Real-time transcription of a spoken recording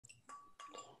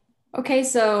Okay,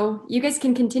 so you guys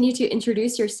can continue to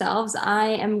introduce yourselves. I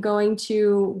am going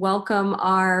to welcome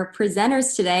our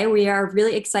presenters today. We are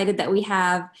really excited that we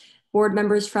have board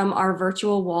members from our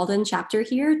virtual Walden chapter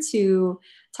here to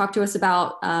talk to us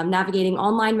about navigating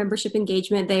online membership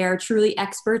engagement. They are truly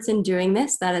experts in doing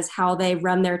this. That is how they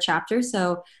run their chapter.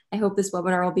 So I hope this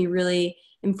webinar will be really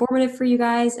informative for you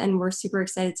guys, and we're super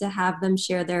excited to have them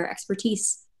share their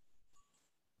expertise.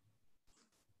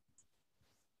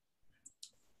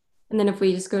 And then if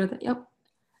we just go to the,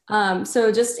 yep.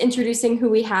 So just introducing who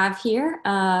we have here.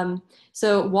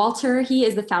 So Walter, he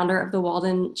is the founder of the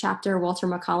Walden chapter, Walter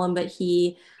McCollum, but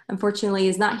he unfortunately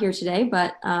is not here today,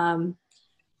 but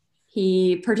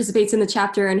he participates in the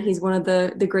chapter and he's one of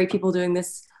the great people doing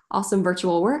this awesome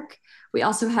virtual work. We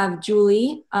also have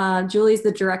Julie. Julie is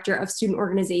the director of student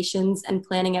organizations and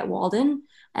planning at Walden.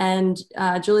 And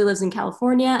Julie lives in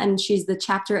California and she's the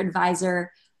chapter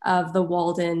advisor of the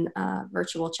Walden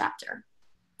virtual chapter.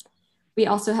 We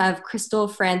also have Crystal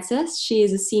Francis. She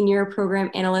is a senior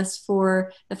program analyst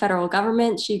for the federal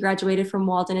government. She graduated from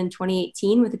Walden in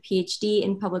 2018 with a PhD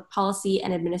in public policy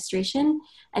and administration,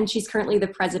 and she's currently the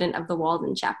president of the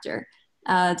Walden chapter.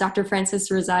 Dr. Francis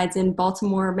resides in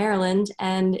Baltimore, Maryland,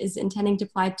 and is intending to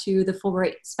apply to the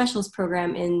Fulbright Specialist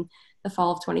Program in the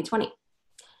fall of 2020.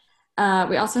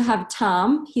 We also have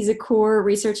Tom. He's a core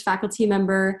research faculty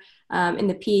member in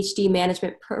the PhD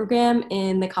management program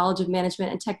in the College of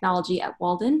Management and Technology at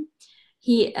Walden.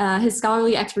 His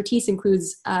scholarly expertise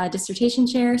includes dissertation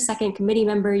chair, second committee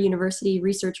member, university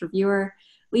research reviewer,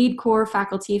 lead core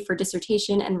faculty for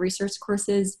dissertation and research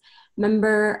courses,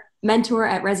 mentor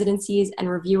at residencies, and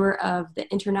reviewer of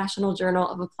the International Journal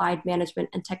of Applied Management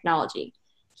and Technology.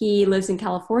 He lives in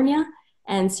California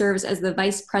and serves as the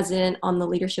vice president on the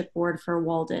leadership board for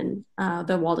Walden,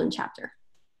 the Walden chapter.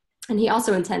 And he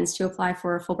also intends to apply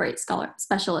for a Fulbright Scholar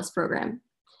Specialist program.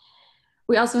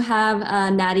 We also have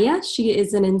Nadia. She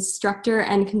is an instructor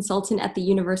and consultant at the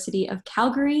University of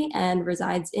Calgary and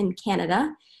resides in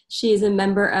Canada. She is a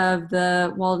member of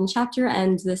the Walden chapter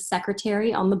and the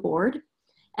secretary on the board,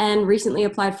 and recently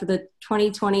applied for the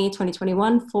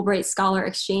 2020-2021 Fulbright Scholar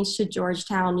Exchange to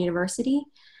Georgetown University,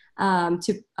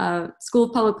 to School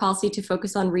of Public Policy, to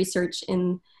focus on research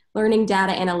in learning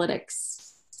data analytics,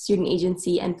 student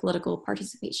agency, and political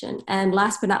participation. And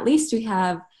last but not least, we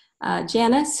have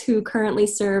Janice, who currently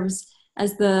serves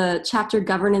as the chapter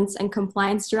governance and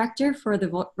compliance director for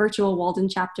the virtual Walden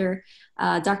chapter.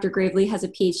 Dr. Gravely has a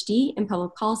PhD in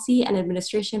public policy and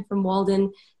administration from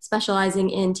Walden, specializing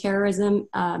in terrorism,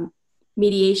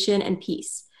 mediation, and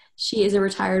peace. She is a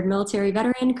retired military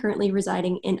veteran currently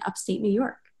residing in upstate New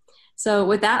York. So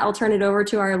with that, I'll turn it over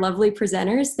to our lovely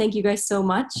presenters. Thank you guys so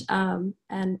much. And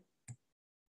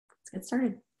let's get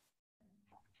started.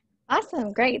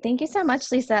 Awesome. Great. Thank you so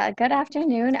much, Lisa. Good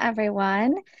afternoon,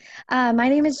 everyone. My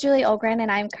name is Julie Ogren,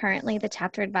 and I'm currently the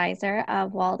chapter advisor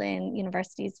of Walden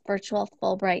University's virtual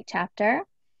Fulbright chapter.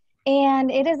 And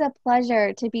it is a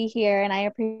pleasure to be here, and I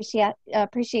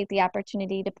appreciate the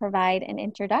opportunity to provide an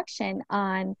introduction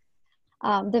on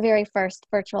the very first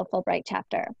virtual Fulbright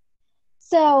chapter.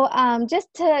 So just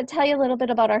to tell you a little bit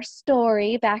about our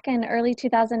story, back in early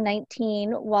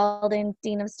 2019, Walden's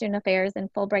Dean of Student Affairs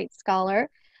and Fulbright Scholar,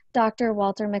 Dr.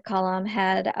 Walter McCollum,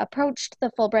 had approached the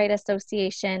Fulbright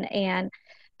Association and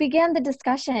began the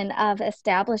discussion of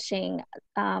establishing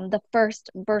the first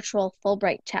virtual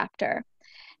Fulbright chapter.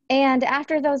 And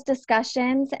after those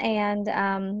discussions and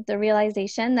the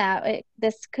realization that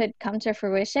this could come to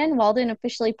fruition, Walden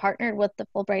officially partnered with the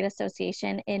Fulbright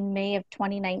Association in May of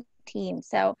 2019.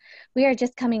 So we are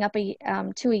just coming up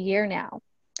to a year now.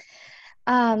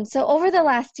 So over the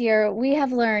last year, we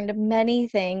have learned many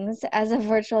things as a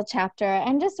virtual chapter,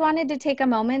 and just wanted to take a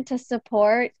moment to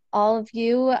support all of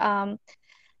you,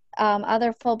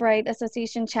 other Fulbright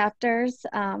Association chapters,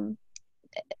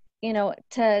 you know,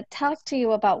 to talk to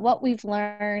you about what we've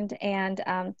learned and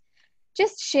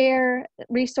just share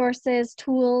resources,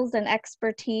 tools, and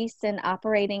expertise in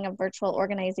operating a virtual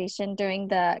organization during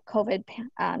the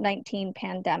COVID-19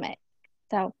 pandemic.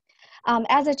 So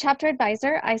as a chapter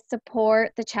advisor, I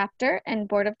support the chapter and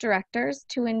board of directors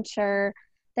to ensure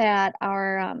that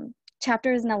our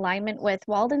chapter is in alignment with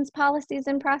Walden's policies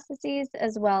and processes,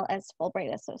 as well as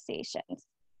Fulbright associations.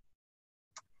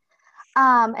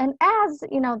 And as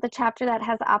you know, the chapter that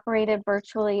has operated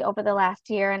virtually over the last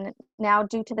year, and now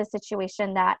due to the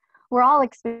situation that we're all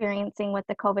experiencing with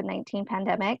the COVID-19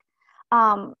 pandemic,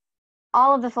 all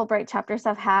of the Fulbright chapters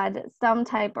have had some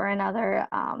type or another,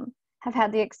 have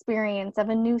had the experience of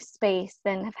a new space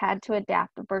and have had to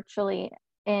adapt virtually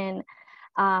in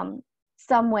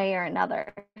some way or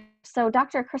another. So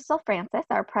Dr. Crystal Francis,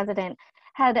 our president,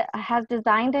 has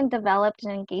designed and developed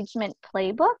an engagement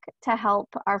playbook to help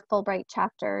our Fulbright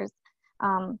chapters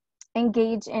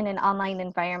engage in an online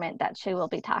environment that she will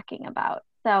be talking about.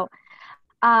 So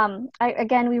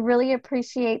again, we really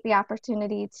appreciate the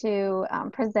opportunity to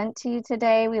present to you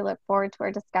today. We look forward to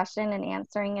our discussion and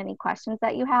answering any questions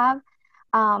that you have.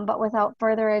 But without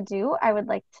further ado, I would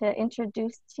like to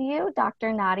introduce to you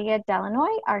Dr. Nadia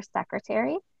Delanoy, our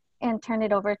secretary, and turn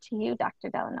it over to you, Dr.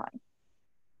 Delanoy.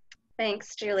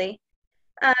 Thanks, Julie.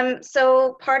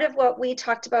 So part of what we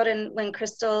talked about when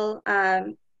Crystal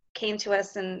came to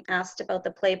us and asked about the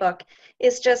playbook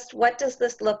is just what does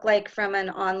this look like from an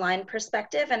online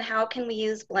perspective, and how can we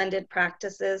use blended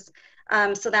practices?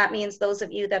 So that means those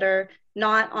of you that are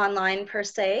not online per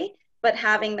se, but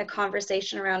having the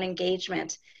conversation around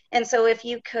engagement. And so if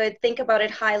you could think about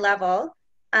it high level,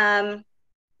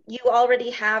 you already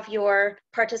have your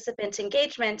participant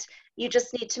engagement. You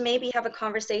just need to maybe have a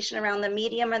conversation around the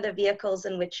medium or the vehicles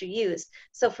in which you use.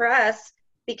 So for us,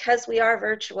 because we are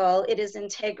virtual, it is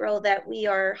integral that we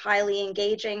are highly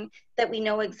engaging, that we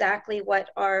know exactly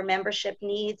what our membership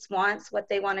needs, wants, what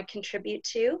they want to contribute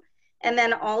to. And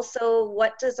then also,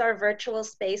 what does our virtual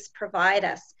space provide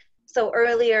us? So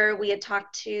earlier we had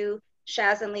talked to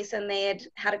Shaz and Lisa, and they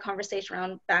had a conversation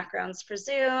around backgrounds for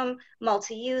Zoom,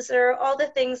 multi-user, all the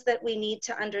things that we need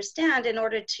to understand in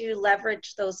order to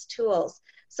leverage those tools.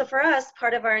 So for us,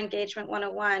 part of our Engagement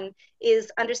 101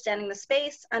 is understanding the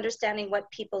space, understanding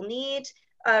what people need,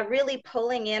 really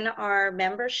pulling in our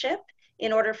membership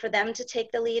in order for them to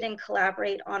take the lead and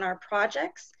collaborate on our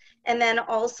projects, and then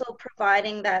also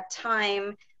providing that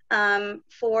time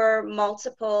for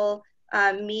multiple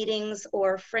meetings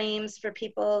or frames for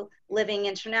people living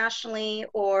internationally,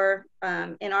 or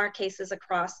in our cases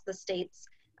across the States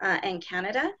and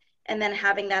Canada, and then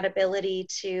having that ability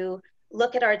to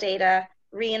look at our data,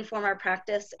 re-inform our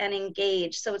practice, and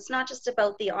engage. So it's not just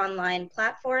about the online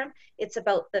platform, it's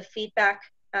about the feedback,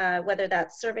 whether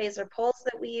that's surveys or polls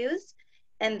that we use,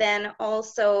 and then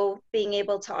also being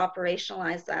able to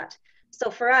operationalize that. So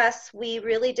for us, we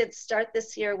really did start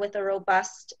this year with a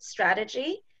robust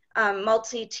strategy,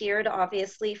 multi-tiered,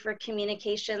 obviously, for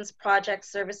communications, project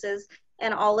services,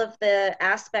 and all of the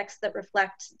aspects that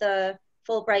reflect the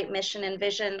Fulbright mission and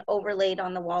vision overlaid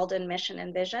on the Walden mission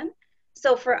and vision.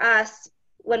 So for us,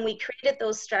 when we created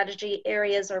those strategy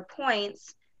areas or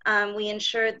points, we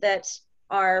ensured that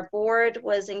our board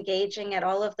was engaging at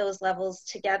all of those levels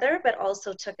together, but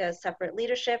also took a separate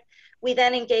leadership. We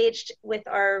then engaged with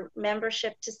our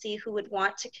membership to see who would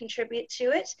want to contribute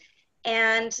to it,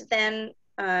 and then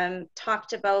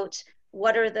talked about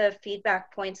what are the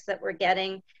feedback points that we're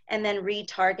getting, and then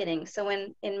retargeting. So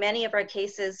in many of our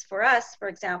cases, for us, for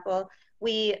example,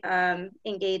 we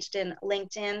engaged in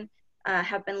LinkedIn,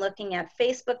 have been looking at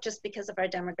Facebook just because of our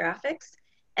demographics,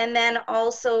 and then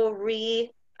also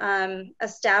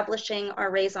establishing our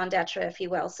raison d'etre, if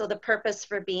you will. So the purpose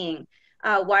for being.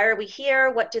 Why are we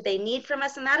here? What do they need from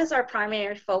us? And that is our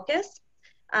primary focus.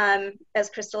 As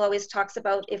Crystal always talks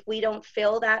about, if we don't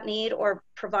fill that need or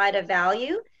provide a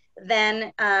value,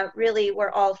 then really we're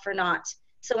all for naught.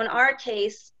 So in our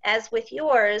case, as with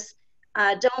yours,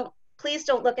 please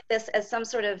don't look at this as some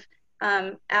sort of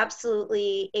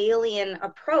absolutely alien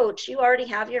approach. You already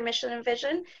have your mission and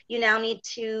vision. You now need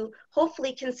to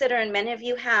hopefully consider, and many of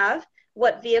you have,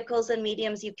 what vehicles and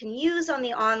mediums you can use on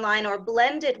the online or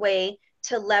blended way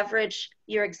to leverage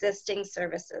your existing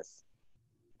services.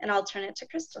 And I'll turn it to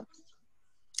Crystal.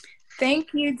 Thank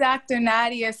you, Dr.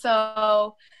 Nadia.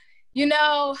 So, you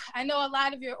know, I know a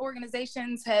lot of your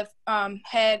organizations have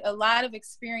had a lot of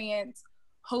experience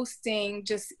hosting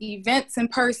just events in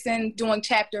person, doing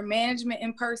chapter management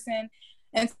in person.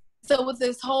 And so with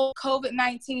this whole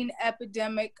COVID-19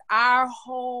 epidemic, our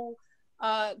whole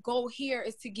goal here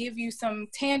is to give you some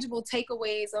tangible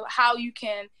takeaways of how you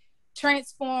can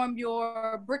transform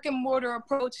your brick and mortar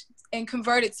approach and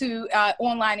convert it to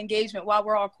online engagement while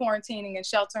we're all quarantining and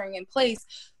sheltering in place,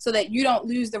 so that you don't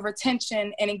lose the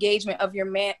retention and engagement of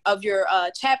your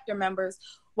chapter members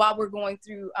while we're going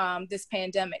through this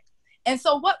pandemic. And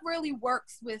so what really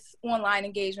works with online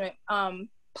engagement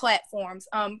platforms,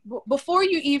 before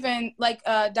you even, like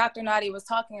Dr. Nadia was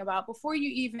talking about, before you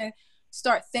even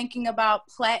start thinking about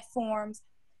platforms,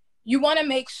 you want to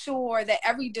make sure that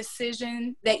every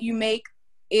decision that you make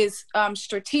is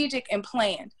strategic and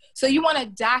planned. So you want to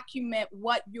document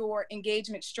what your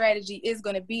engagement strategy is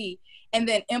going to be and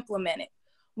then implement it.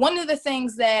 One of the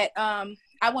things that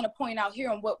I want to point out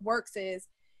here on what works is,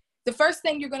 the first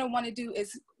thing you're going to want to do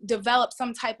is develop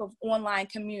some type of online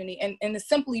community. And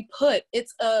simply put,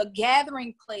 it's a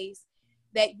gathering place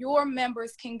that your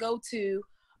members can go to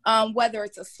whether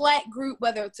it's a Slack group,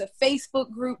 whether it's a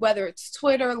Facebook group, whether it's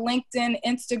Twitter, LinkedIn,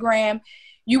 Instagram.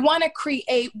 You want to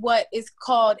create what is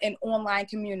called an online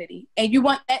community, and you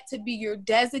want that to be your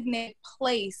designated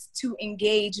place to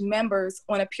engage members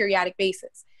on a periodic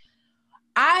basis.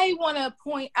 I want to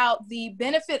point out the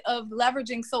benefit of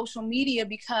leveraging social media,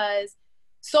 because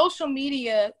social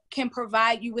media can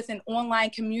provide you with an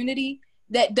online community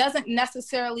that doesn't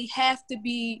necessarily have to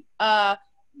be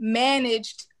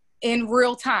managed in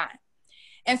real time.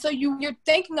 And so you're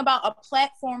thinking about a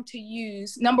platform to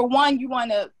use. Number one, you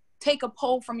want to take a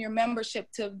poll from your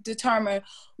membership to determine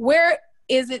where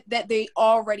is it that they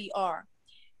already are.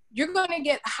 You're going to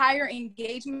get higher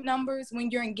engagement numbers when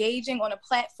you're engaging on a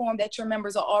platform that your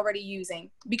members are already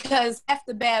using, because half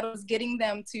the battle is getting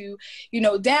them to,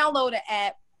 download an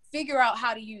app, figure out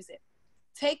how to use it.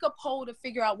 Take a poll to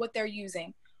figure out what they're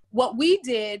using. What we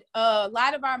did, a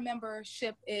lot of our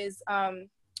membership is,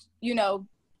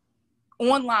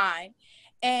 online.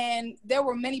 And there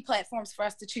were many platforms for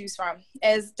us to choose from.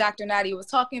 As Dr. Nadia was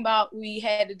talking about, we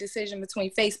had a decision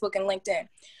between Facebook and LinkedIn.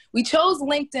 We chose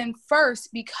LinkedIn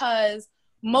first because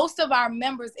most of our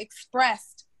members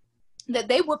expressed that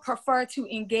they would prefer to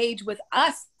engage with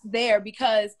us there,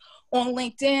 because on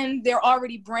LinkedIn, they're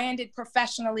already branded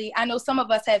professionally. I know some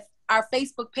of us have our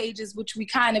Facebook pages, which we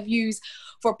kind of use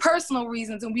for personal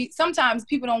reasons. And sometimes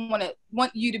people don't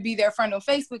want you to be their friend on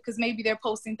Facebook because maybe they're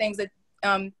posting things that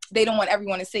they don't want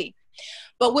everyone to see.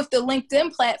 But with the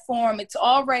LinkedIn platform, it's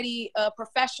already a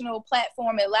professional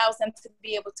platform. It allows them to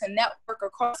be able to network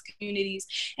across communities.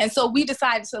 And so we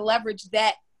decided to leverage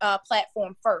that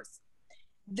platform first.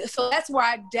 So that's where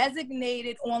our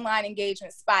designated online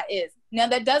engagement spot is. Now,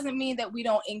 that doesn't mean that we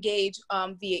don't engage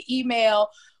via email.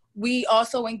 We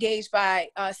also engage by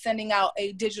sending out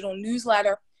a digital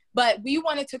newsletter. But we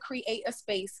wanted to create a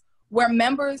space where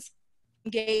members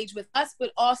engage with us,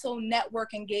 but also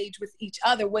network engage with each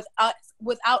other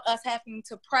without us having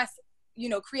to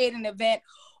create an event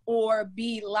or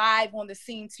be live on the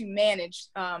scene to manage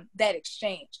that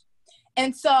exchange.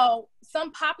 And so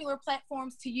some popular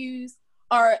platforms to use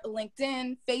are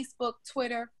LinkedIn, Facebook,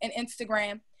 Twitter, and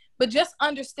Instagram. But just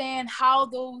understand how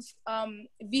those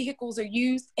vehicles are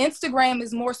used. Instagram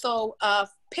is more so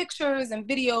pictures and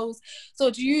videos, so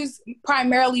it's used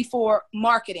primarily for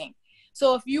marketing.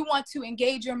 So if you want to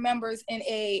engage your members in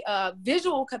a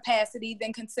visual capacity,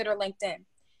 then consider LinkedIn.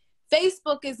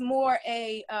 Facebook is more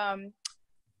a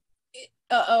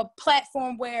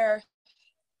platform where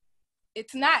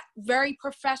it's not very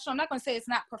professional. I'm not going to say it's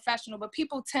not professional, but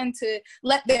people tend to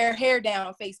let their hair down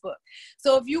on Facebook.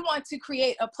 So if you want to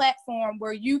create a platform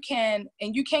where you can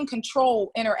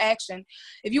control interaction,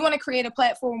 if you want to create a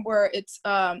platform where it's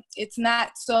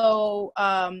not so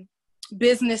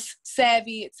business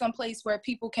savvy, it's someplace where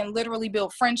people can literally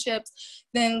build friendships,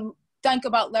 then think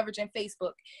about leveraging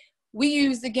Facebook. We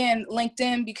used, again,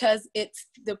 LinkedIn because it's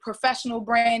the professional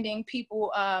branding.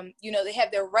 People, they have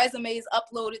their resumes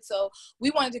uploaded. So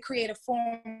we wanted to create a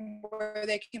forum where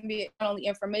there can be not only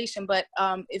information, but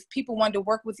if people wanted to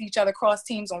work with each other cross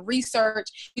teams on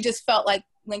research, we just felt like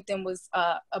LinkedIn was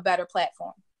a better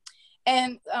platform.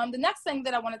 And the next thing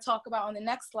that I want to talk about on the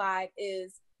next slide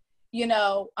is,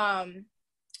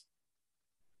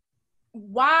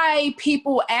 why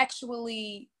people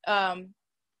actually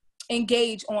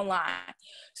engage online.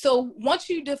 So once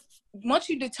you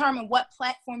determine what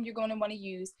platform you're going to want to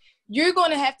use, you're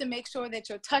going to have to make sure that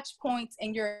your touch points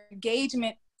and your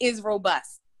engagement is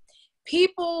robust.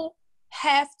 People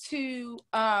have to,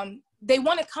 they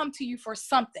want to come to you for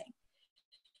something.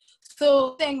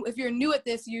 So if you're new at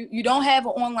this, you don't have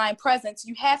an online presence,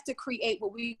 you have to create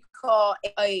what we call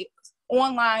a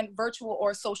online, virtual,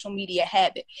 or social media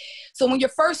habit. So when you're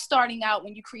first starting out,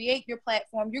 when you create your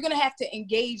platform, you're going to have to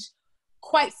engage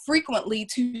quite frequently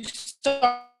to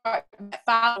start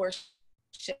followership.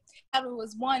 That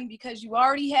was one, because you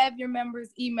already have your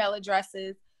members' email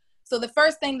addresses. So the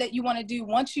first thing that you want to do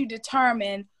once you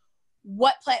determine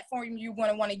what platform you're going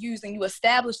to want to use and you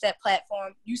establish that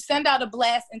platform, you send out a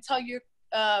blast and tell your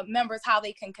members how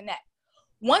they can connect.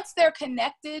 Once they're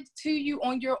connected to you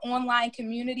on your online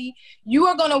community, you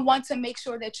are going to want to make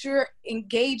sure that you're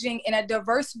engaging in a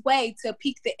diverse way to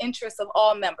pique the interest of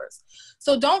all members.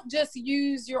 So don't just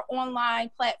use your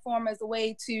online platform as a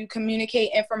way to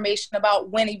communicate information about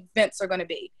when events are going to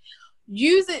be.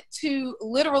 Use it to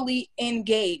literally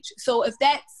engage. So if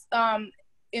that's, and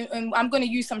I'm going to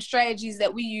use some strategies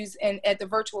that we use at the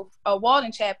virtual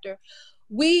Walden chapter.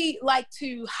 We like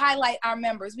to highlight our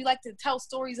members. We like to tell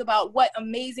stories about what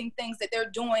amazing things that they're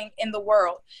doing in the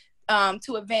world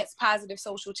to advance positive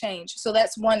social change. So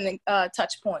that's one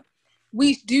touch point.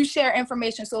 we do share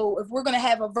information. So if we're going to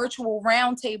have a virtual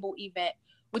roundtable event,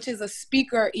 which is a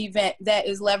speaker event that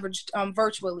is leveraged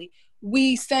virtually,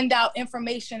 we send out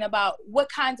information about what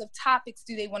kinds of topics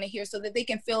do they want to hear so that they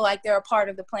can feel like they're a part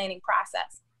of the planning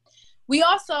process. We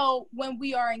also, when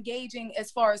we are engaging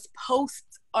as far as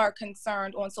posts are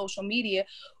concerned on social media,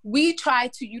 we try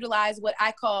to utilize what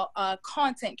I call a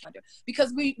content calendar,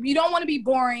 because we don't want to be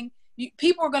boring.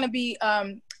 People are going to be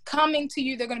coming to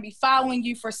you. They're going to be following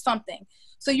you for something.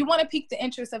 So you want to pique the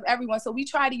interest of everyone. So we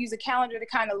try to use a calendar to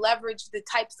kind of leverage the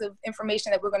types of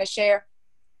information that we're going to share.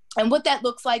 And what that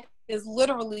looks like is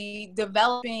literally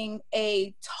developing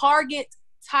a target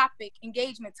topic,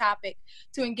 engagement topic,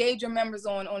 to engage your members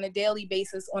on a daily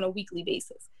basis, on a weekly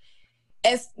basis.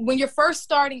 As when you're first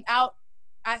starting out,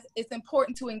 it's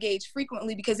important to engage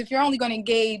frequently, because if you're only going to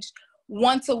engage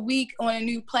once a week on a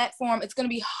new platform, it's going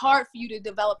to be hard for you to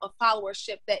develop a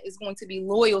followership that is going to be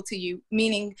loyal to you,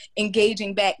 meaning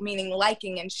engaging back, meaning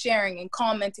liking and sharing and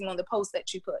commenting on the post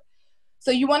that you put. So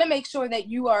you want to make sure that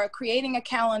you are creating a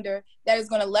calendar that is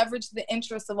going to leverage the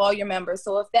interests of all your members.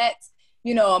 So if that's,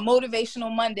 you know, a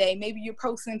motivational Monday, maybe you're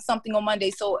posting something on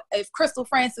Monday. So if Crystal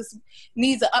Francis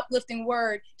needs an uplifting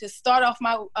word to start off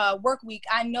my work week,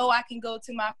 I know I can go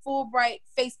to my Fulbright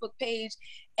Facebook page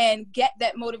and get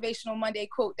that motivational Monday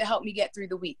quote to help me get through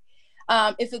the week.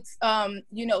 If it's,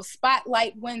 you know,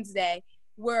 Spotlight Wednesday,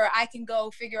 where I can go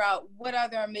figure out what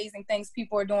other amazing things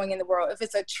people are doing in the world. If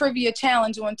it's a trivia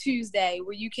challenge on Tuesday,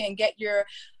 where you can get your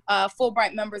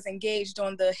Fulbright members engaged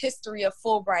on the history of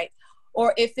Fulbright.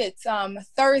 Or if it's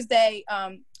Thursday,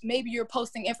 maybe you're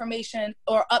posting information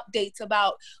or updates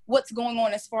about what's going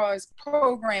on as far as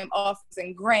program offers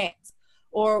and grants,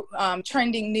 or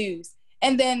trending news.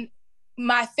 And then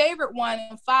my favorite one,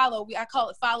 follow, I call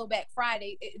it Follow Back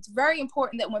Friday. It's very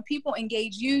important that when people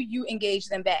engage you, you engage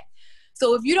them back.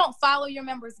 So if you don't follow your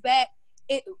members back,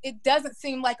 it doesn't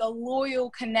seem like a loyal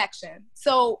connection.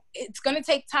 So it's going to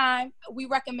take time. We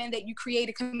recommend that you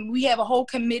create we have a whole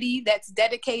committee that's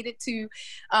dedicated to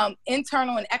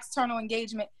internal and external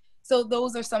engagement. So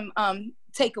those are some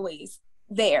takeaways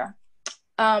there.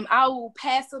 I will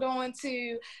pass it on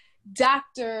to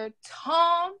Dr.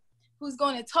 Tom, who's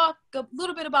going to talk a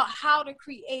little bit about how to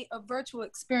create a virtual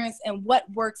experience and what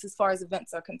works as far as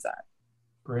events are concerned.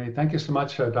 Great. Thank you so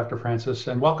much, Dr. Francis,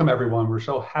 and welcome everyone. We're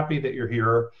so happy that you're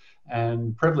here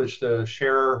and privileged to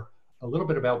share a little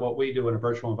bit about what we do in a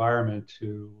virtual environment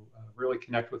to really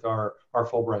connect with our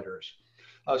Fulbrighters.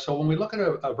 So when we look at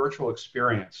a virtual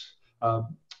experience, I'd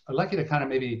like you to kind of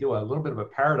maybe do a little bit of a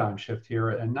paradigm shift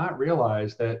here and not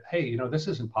realize that, hey, you know, this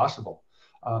isn't possible.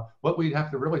 What we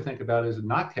have to really think about is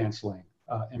not canceling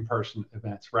in-person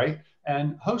events, right?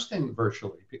 And hosting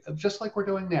virtually, just like we're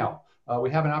doing now. We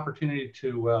have an opportunity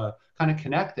to kind of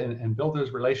connect and build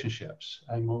those relationships.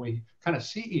 And when we kind of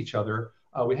see each other,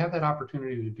 we have that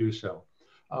opportunity to do so.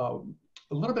 A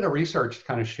little bit of research to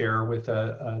kind of share with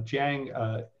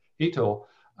Jiang Itul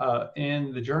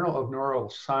in the Journal of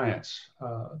Neuroscience.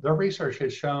 Their research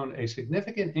has shown a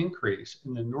significant increase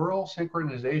in the neural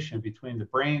synchronization between the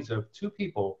brains of two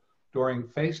people during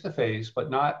face-to-face, but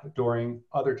not during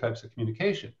other types of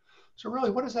communication. So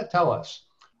really, what does that tell us?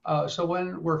 So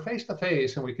when we're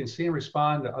face-to-face and we can see and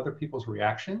respond to other people's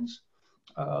reactions,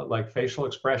 like facial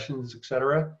expressions, et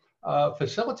cetera,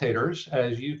 facilitators,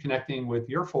 as you connecting with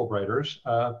your Fulbrighters,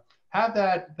 have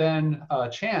that then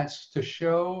chance to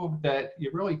show that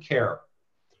you really care.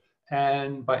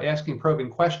 And by asking probing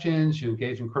questions, you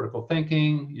engage in critical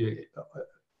thinking, you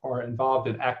are involved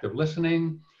in active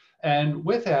listening. And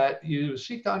with that, you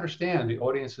seek to understand the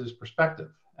audience's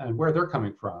perspective and where they're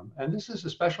coming from. And this is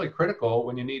especially critical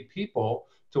when you need people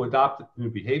to adopt new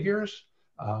behaviors,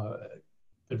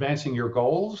 advancing your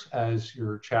goals as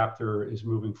your chapter is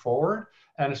moving forward,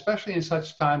 and especially in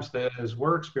such times as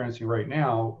we're experiencing right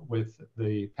now with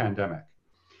the pandemic.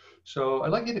 So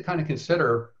I'd like you to kind of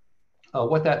consider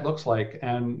what that looks like.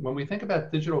 And when we think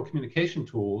about digital communication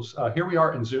tools, here we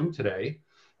are in Zoom today.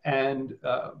 And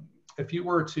if you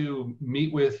were to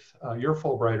meet with your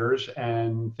Fulbrighters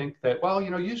and think that, well, you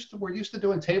know, we're used to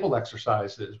doing table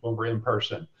exercises when we're in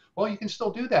person. Well, you can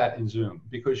still do that in Zoom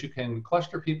because you can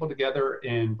cluster people together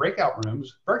in breakout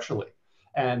rooms virtually,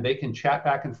 and they can chat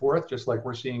back and forth just like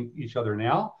we're seeing each other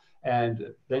now.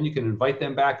 And then you can invite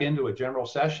them back into a general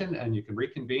session and you can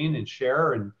reconvene and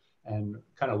share and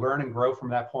kind of learn and grow from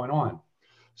that point on.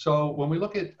 So when we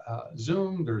look at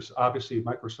Zoom, there's obviously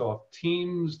Microsoft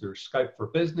Teams, there's Skype for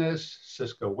Business,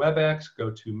 Cisco WebEx,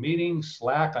 GoToMeeting,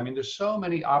 Slack. I mean, there's so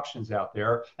many options out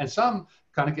there, and some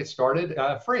kind of get started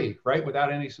free, right,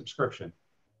 without any subscription.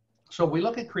 So we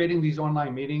look at creating these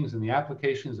online meetings and the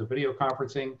applications of video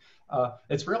conferencing.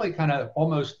 It's really kind of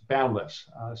almost boundless.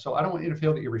 So I don't want you to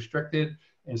feel that you're restricted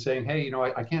in saying, hey, you know,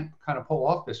 I can't kind of pull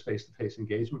off this face-to-face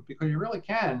engagement, because you really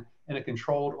can in a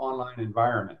controlled online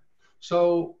environment.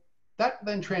 So that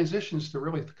then transitions to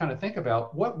really kind of think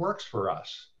about what works for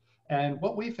us. And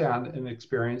what we found in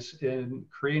experience in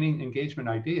creating engagement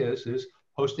ideas is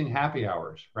hosting happy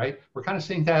hours, right? We're kind of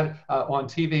seeing that on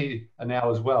TV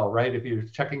now as well, right? If you're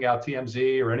checking out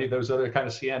TMZ or any of those other kind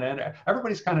of CNN,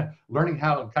 everybody's kind of learning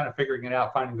how and kind of figuring it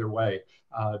out, finding their way.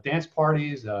 Dance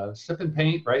parties, sip and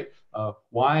paint, right?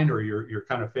 Wine or your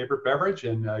kind of favorite beverage,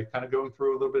 and kind of going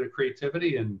through a little bit of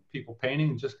creativity and people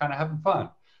painting and just kind of having fun.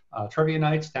 Trivia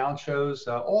nights, talent shows,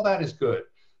 all that is good.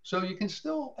 So you can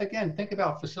still, again, think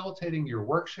about facilitating your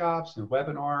workshops and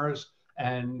webinars,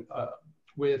 and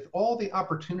with all the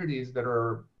opportunities that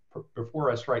are before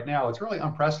us right now, it's really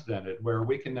unprecedented, where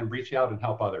we can then reach out and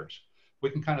help others. We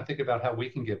can kind of think about how we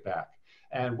can give back.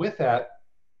 And with that,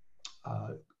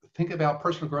 think about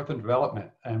personal growth and development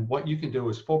and what you can do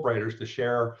as Fulbrighters to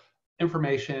share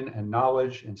information and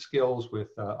knowledge and skills with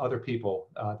other people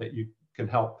that you can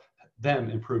help them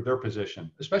improve their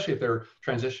position, especially if they're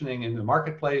transitioning in the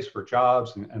marketplace for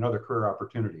jobs and other career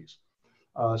opportunities.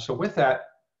 So with that,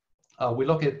 we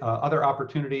look at other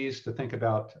opportunities to think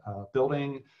about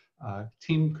building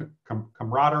team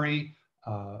camaraderie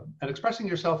and expressing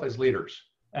yourself as leaders.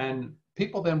 And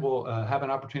people then will have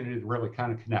an opportunity to really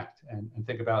kind of connect and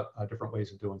think about different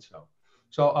ways of doing so.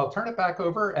 So I'll turn it back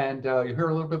over, and you'll hear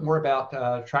a little bit more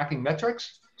about tracking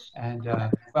metrics. And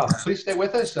well, please stay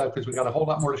with us because we got a whole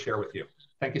lot more to share with you.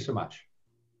 Thank you so much.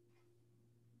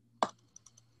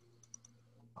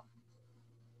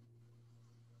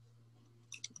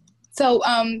 So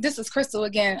this is Crystal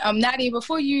again. Nadia,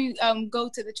 before you go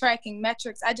to the tracking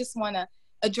metrics, I just want to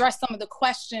address some of the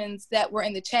questions that were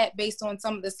in the chat based on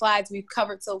some of the slides we've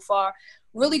covered so far.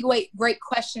 Really great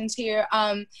questions here.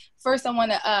 First, I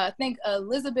want to thank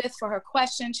Elizabeth for her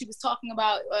question. She was talking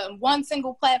about one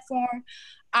single platform.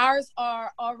 Ours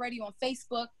are already on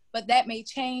Facebook, but that may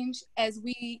change as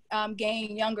we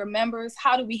gain younger members.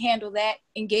 How do we handle that?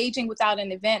 Engaging without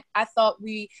an event. I thought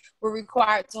we were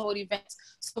required to hold events.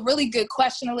 So really good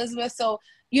question, Elizabeth. So,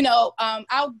 you know,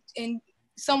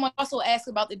 someone also asked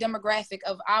about the demographic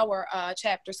of our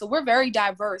chapter. So we're very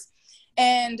diverse.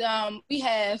 And we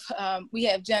have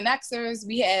Gen Xers,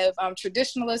 we have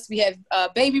traditionalists, we have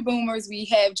baby boomers, we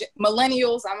have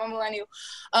millennials. I'm a millennial.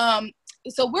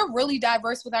 So we're really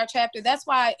diverse with our chapter. That's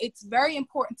why it's very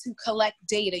important to collect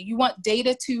data. You want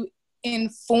data to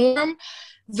inform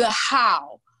the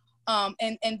how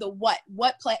and the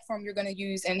what platform you're going to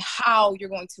use and how you're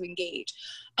going to engage.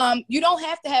 You don't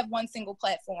have to have one single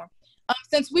platform.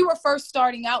 Since we were first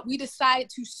starting out, we decided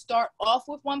to start off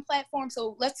with one platform.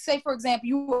 So let's say, for example,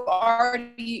 you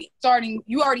already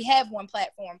have one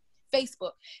platform,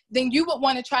 Facebook. Then you would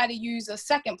want to try to use a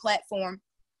second platform.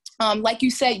 Like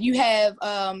you said, you have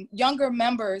younger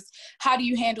members. How do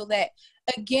you handle that?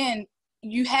 Again,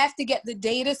 you have to get the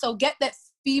data. So get that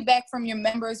feedback from your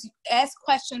members. Ask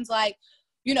questions like,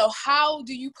 you know, how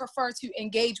do you prefer to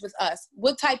engage with us?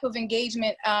 What type of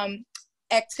engagement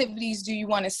activities do you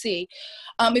want to see?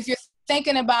 If you're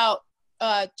thinking about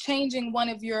changing one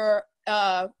of your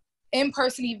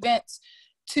in-person events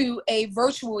to a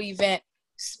virtual event,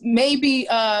 maybe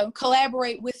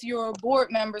collaborate with your board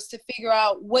members to figure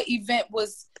out what event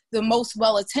was the most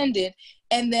well attended,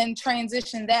 and then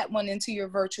transition that one into your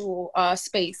virtual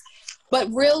space. But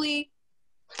really,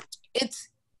 if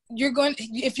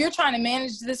you're trying to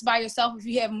manage this by yourself, if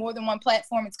you have more than one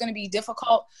platform, it's going to be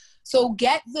difficult. So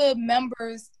get the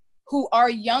members who are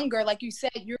younger, like you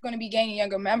said, you're going to be gaining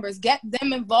younger members, get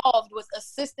them involved with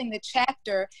assisting the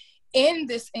chapter in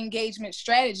this engagement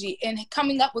strategy and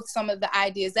coming up with some of the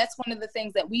ideas. That's one of the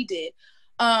things that we did.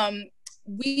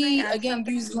 We, again,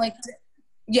 use LinkedIn.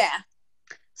 Yeah.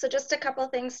 So just a couple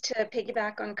things to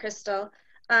piggyback on Crystal.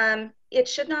 It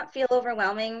should not feel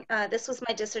overwhelming. This was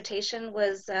my dissertation,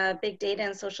 was big data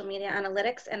and social media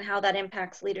analytics and how that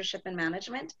impacts leadership and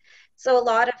management. So a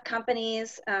lot of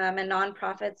companies and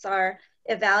nonprofits are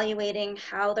evaluating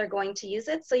how they're going to use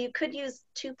it. So you could use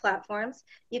two platforms.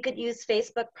 You could use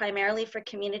Facebook primarily for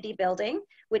community building,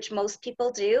 which most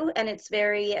people do. And it's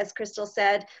very, as Crystal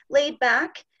said, laid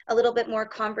back, a little bit more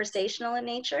conversational in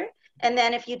nature. And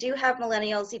then if you do have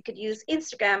millennials, you could use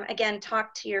Instagram, again,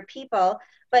 talk to your people,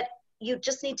 but you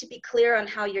just need to be clear on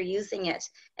how you're using it.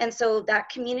 And so that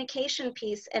communication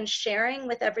piece and sharing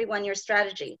with everyone your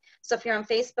strategy. So if you're on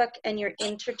Facebook and you're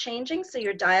interchanging, so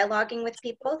you're dialoguing with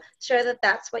people, share that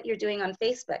that's what you're doing on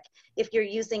Facebook. If you're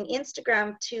using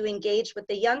Instagram to engage with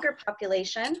the younger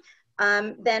population,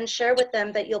 then share with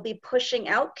them that you'll be pushing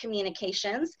out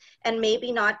communications and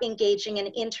maybe not engaging in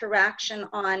interaction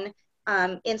on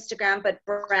Instagram, but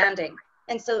branding.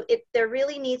 And so there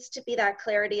really needs to be that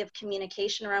clarity of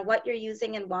communication around what you're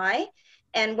using and why.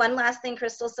 And one last thing,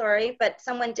 Crystal, sorry, but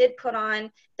someone did put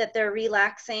on that they're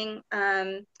relaxing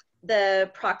the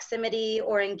proximity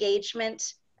or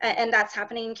engagement, and that's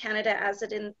happening in Canada as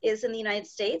it is in the United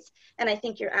States. And I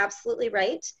think you're absolutely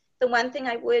right. The one thing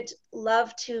I would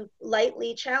love to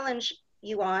lightly challenge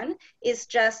you on is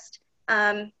just,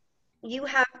 you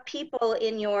have people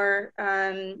in your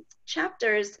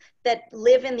chapters that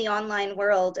live in the online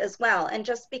world as well. And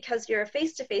just because you're a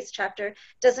face-to-face chapter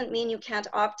doesn't mean you can't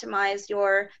optimize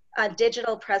your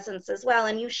digital presence as well.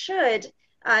 And you should,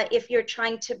 if you're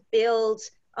trying to build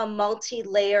a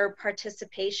multi-layer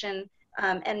participation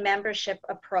and membership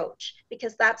approach,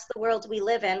 because that's the world we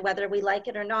live in, whether we like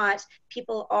it or not.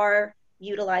 People are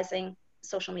utilizing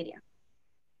social media.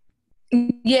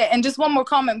 Yeah, and just one more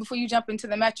comment before you jump into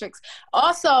the metrics.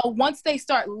 Also, once they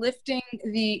start lifting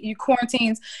the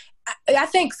quarantines, I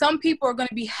think some people are going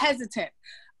to be hesitant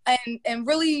and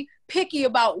really picky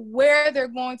about where they're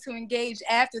going to engage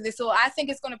after this. So I think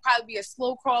it's going to probably be a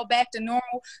slow crawl back to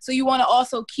normal. So you want to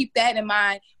also keep that in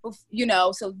mind, you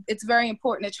know, so it's very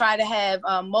important to try to have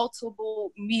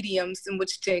multiple mediums in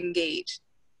which to engage.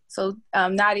 So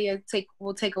Nadia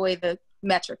will take away the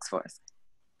metrics for us.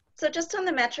 So just on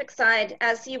the metric side,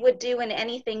 as you would do in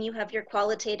anything, you have your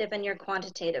qualitative and your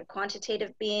quantitative.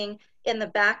 Quantitative being in the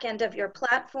back end of your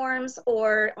platforms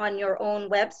or on your own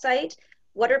website.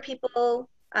 What are people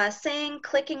saying,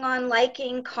 clicking on,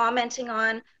 liking, commenting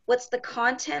on? What's the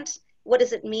content? What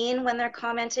does it mean when they're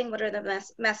commenting? What are the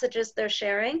messages they're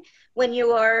sharing? When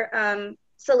you are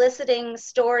soliciting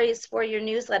stories for your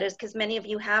newsletters, because many of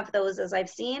you have those, as I've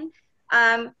seen,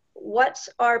 what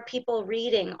are people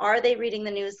reading? Are they reading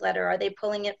the newsletter? Are they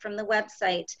pulling it from the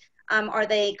website? Are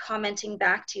they commenting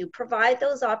back to you? Provide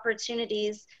those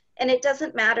opportunities. And it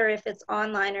doesn't matter if it's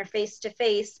online or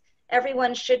face-to-face.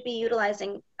 Everyone should be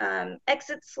utilizing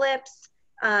exit slips,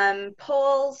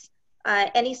 polls,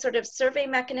 any sort of survey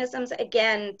mechanisms,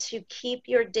 again, to keep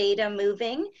your data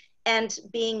moving and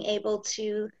being able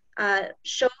to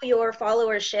show your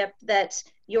followership that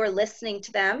you're listening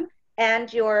to them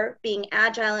and you're being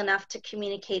agile enough to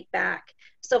communicate back.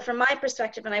 So from my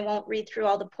perspective, and I won't read through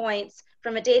all the points,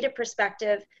 from a data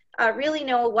perspective, really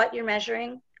know what you're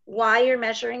measuring, why you're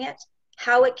measuring it,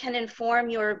 how it can inform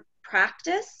your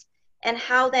practice, and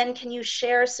how then can you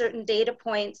share certain data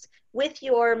points with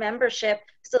your membership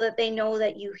so that they know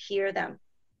that you hear them.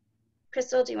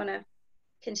 Crystal, do you want to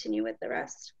continue with the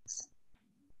rest?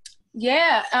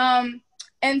 Yeah.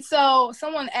 And so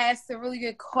someone asked a really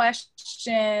good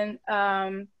question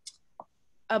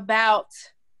about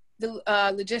the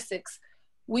logistics.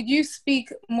 Would you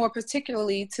speak more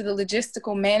particularly to the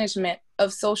logistical management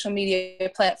of social media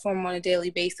platform on a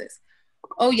daily basis?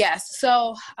 Oh, yes.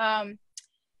 So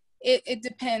it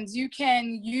depends. You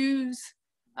can use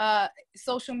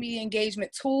social media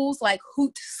engagement tools like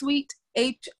Hootsuite,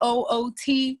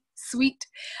 Hoot Suite.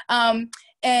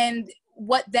 And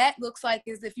what that looks like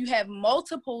is if you have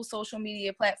multiple social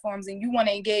media platforms and you want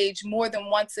to engage more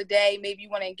than once a day, maybe you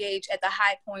want to engage at the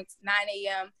high points, 9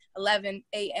 a.m., 11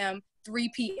 a.m., 3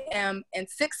 p.m., and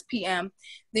 6 p.m.,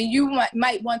 then you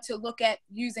might want to look at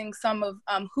using some of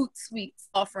Hootsuite's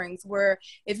offerings, where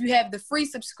if you have the free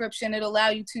subscription, it'll allow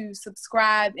you to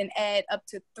subscribe and add up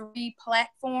to 3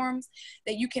 platforms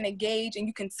that you can engage, and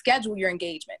you can schedule your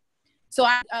engagement. So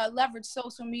I leverage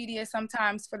social media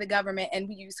sometimes for the government, and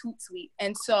we use Hootsuite.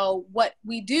 And so what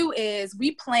we do is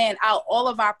we plan out all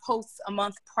of our posts a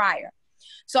month prior.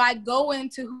 So I go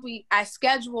into Hootsuite, I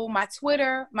schedule my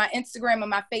Twitter, my Instagram, and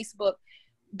my Facebook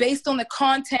based on the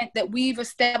content that we've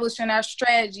established in our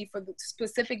strategy for the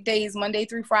specific days, Monday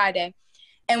through Friday,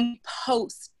 and we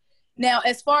post. Now,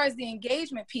 as far as the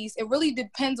engagement piece, it really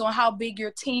depends on how big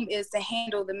your team is to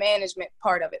handle the management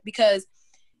part of it, because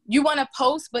you want to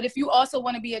post, but if you also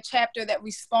want to be a chapter that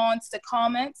responds to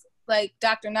comments, like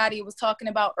Dr. Nadia was talking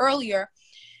about earlier,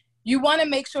 you want to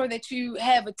make sure that you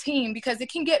have a team, because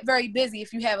it can get very busy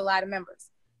if you have a lot of members.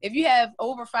 If you have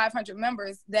over 500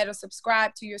 members that are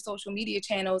subscribed to your social media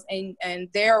channels and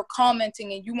they're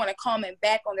commenting and you want to comment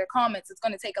back on their comments, it's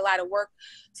going to take a lot of work.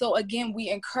 So again, we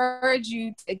encourage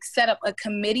you to set up a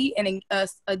committee and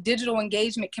a digital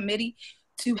engagement committee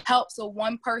to help, so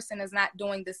one person is not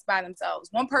doing this by themselves.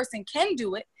 One person can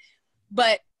do it,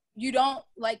 but you don't,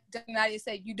 like Nadia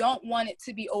said, you don't want it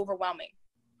to be overwhelming.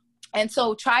 And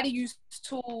so try to use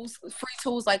tools, free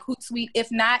tools like Hootsuite. If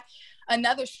not,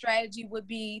 another strategy would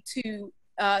be to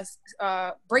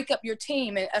break up your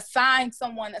team and assign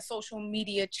someone a social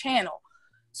media channel.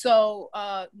 So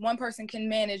one person can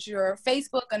manage your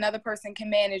Facebook, another person can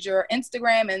manage your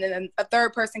Instagram, and then a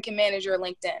third person can manage your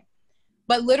LinkedIn.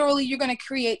 But literally, you're going to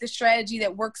create the strategy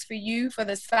that works for you for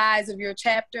the size of your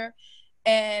chapter,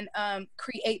 and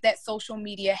create that social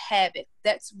media habit.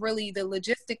 That's really the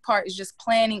logistic part, is just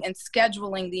planning and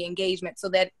scheduling the engagement so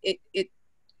that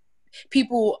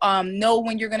people know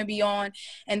when you're going to be on,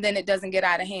 and then it doesn't get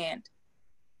out of hand.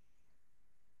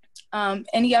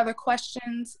 Any other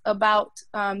questions about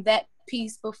that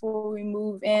piece before we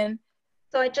move in?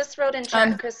 So I just wrote in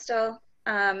chat, Crystal,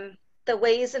 the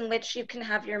ways in which you can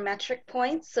have your metric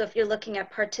points. So if you're looking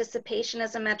at participation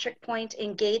as a metric point,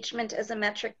 engagement as a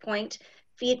metric point,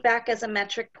 feedback as a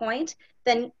metric point,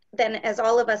 then as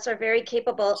all of us are very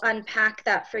capable, unpack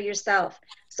that for yourself.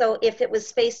 So if it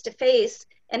was face-to-face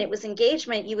and it was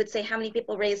engagement, you would say how many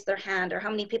people raised their hand, or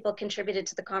how many people contributed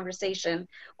to the conversation,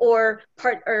 or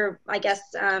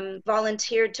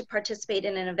volunteered to participate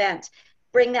in an event.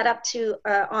 Bring that up to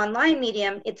online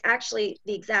medium, it's actually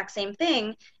the exact same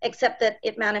thing, except that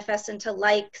it manifests into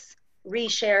likes,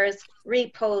 reshares,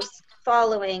 reposts,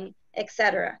 following,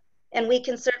 etc. And we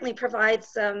can certainly provide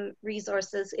some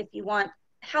resources if you want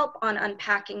help on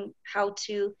unpacking how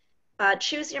to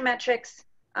choose your metrics,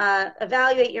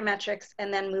 evaluate your metrics,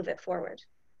 and then move it forward.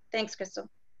 Thanks, Crystal.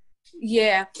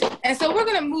 Yeah, and so we're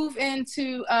going to move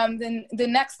into the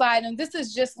next slide, and this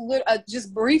is just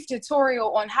just brief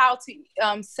tutorial on how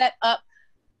to set up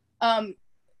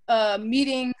a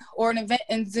meeting or an event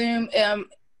in Zoom.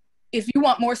 If you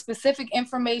want more specific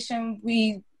information,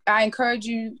 I encourage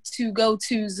you to go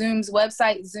to Zoom's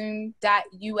website,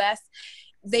 zoom.us.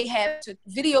 They have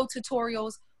video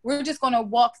tutorials. We're just going to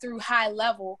walk through high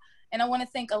level, and I want to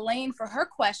thank Elaine for her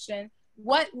question.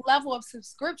 What level of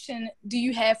subscription do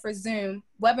you have for Zoom,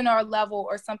 webinar level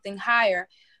or something higher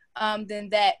than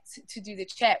that to do the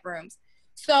chat rooms?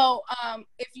 So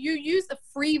if you use the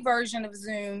free version of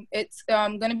Zoom, it's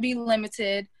going to be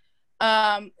limited.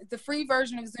 The free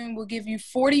version of Zoom will give you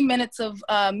 40 minutes of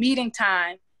meeting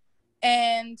time.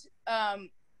 And,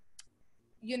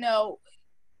 you know,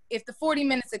 if the 40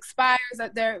 minutes expires,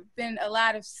 there have been a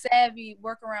lot of savvy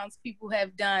workarounds people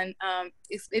have done.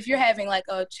 If you're having like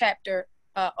a chapter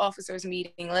officers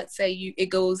meeting, let's say it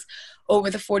goes over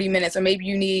the 40 minutes, or maybe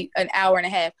you need an hour and a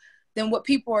half, then what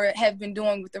people have been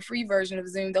doing with the free version of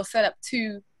Zoom, they'll set up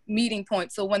 2 meeting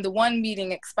points. So when the one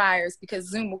meeting expires, because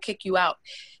Zoom will kick you out,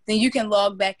 then you can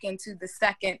log back into the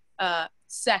second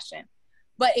session.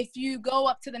 But if you go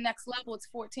up to the next level, it's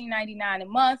 $14.99 a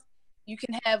month. You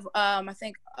can have, I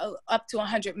think, up to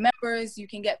 100 members. You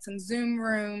can get some Zoom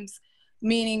rooms,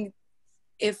 meaning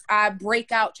if I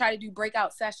try to do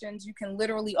breakout sessions, you can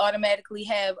literally automatically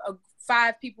have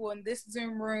 5 people in this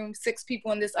Zoom room, 6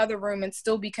 people in this other room, and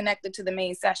still be connected to the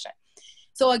main session.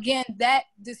 So again, the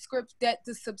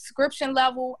subscription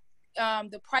level,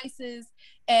 the prices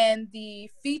and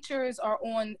the features are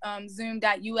on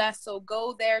zoom.us. So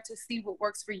go there to see what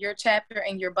works for your chapter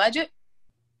and your budget.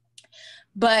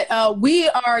 But we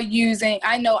are using,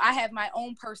 I know I have my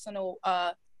own personal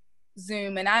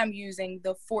Zoom, and I'm using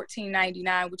the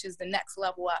 $14.99, which is the next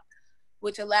level up,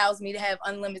 which allows me to have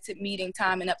unlimited meeting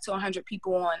time and up to 100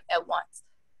 people on at once.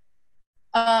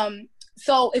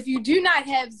 So if you do not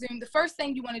have Zoom, the first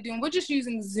thing you want to do, and we're just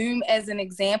using Zoom as an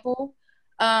example,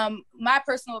 my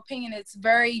personal opinion, it's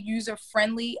very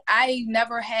user-friendly. I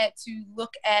never had to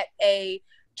look at a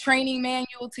training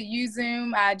manual to use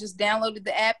Zoom. I just downloaded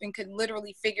the app and could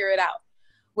literally figure it out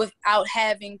without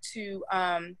having to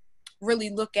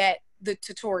really look at the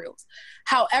tutorials.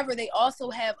 However, they also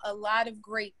have a lot of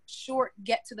great short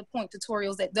get-to-the-point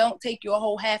tutorials that don't take you a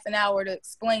whole half an hour to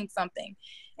explain something.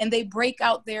 And they break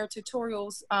out their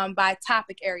tutorials by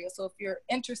topic area. So if you're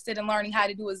interested in learning how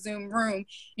to do a Zoom room,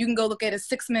 you can go look at a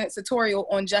 6-minute tutorial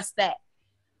on just that.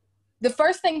 The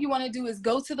first thing you want to do is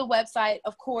go to the website,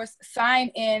 of course, sign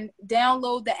in,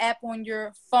 download the app on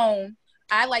your phone.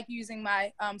 I like using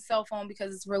my cell phone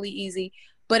because it's really easy.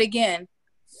 But again,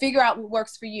 figure out what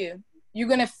works for you. You're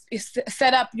going to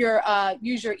set up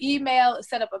use your email,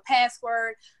 set up a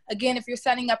password. Again, if you're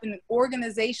setting up an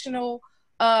organizational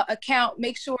account,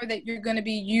 make sure that you're going to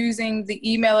be using the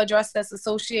email address that's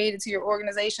associated to your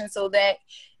organization, so that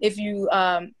if you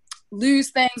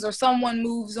lose things or someone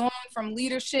moves on from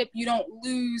leadership, you don't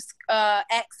lose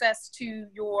access to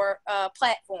your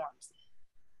platforms.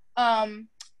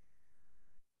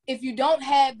 If you don't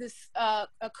have this a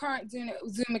current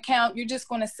Zoom account, you're just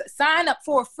going to sign up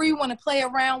for a free one to play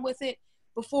around with it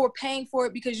before paying for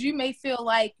it, because you may feel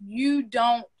like you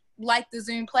don't like the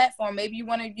Zoom platform. Maybe you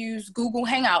want to use Google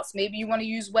Hangouts. Maybe you want to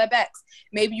use WebEx.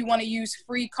 Maybe you want to use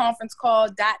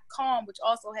freeconferencecall.com, which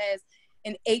also has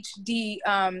an HD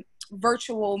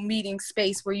virtual meeting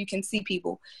space where you can see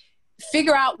people.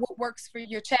 Figure out what works for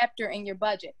your chapter and your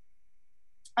budget.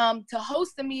 To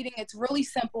host a meeting, it's really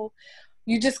simple.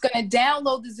 You're just going to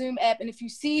download the Zoom app. And if you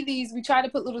see these, we try to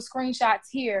put little screenshots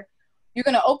here. You're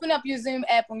going to open up your Zoom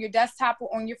app on your desktop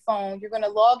or on your phone. You're going to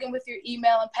log in with your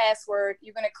email and password.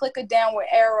 You're going to click a downward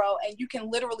arrow, and you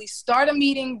can literally start a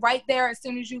meeting right there as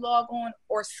soon as you log on,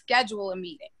 or schedule a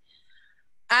meeting.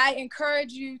 I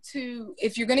encourage you to,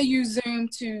 if you're going to use Zoom,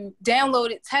 to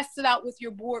download it, test it out with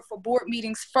your board for board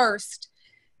meetings first,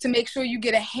 to make sure you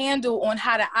get a handle on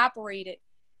how to operate it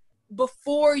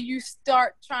before you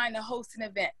start trying to host an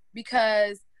event,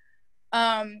 because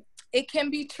it can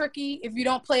be tricky if you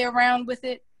don't play around with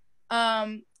it.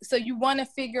 So you want to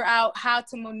figure out how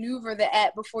to maneuver the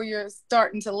app before you're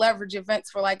starting to leverage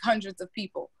events for like hundreds of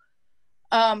people.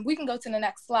 We can go to the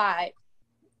next slide.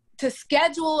 To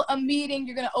schedule a meeting,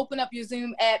 you're going to open up your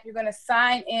Zoom app. You're going to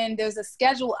sign in. There's a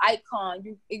schedule icon.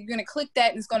 You're going to click that,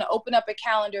 and it's going to open up a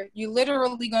calendar. You're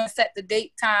literally going to set the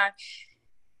date, time.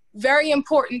 Very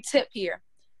important tip here.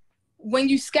 When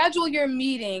you schedule your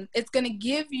meeting, it's going to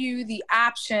give you the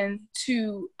option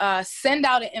to send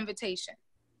out an invitation.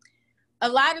 A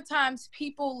lot of times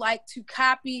people like to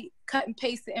copy, cut and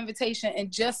paste the invitation and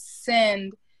just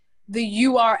send the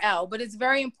URL, but it's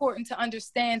very important to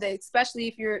understand that, especially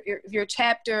if your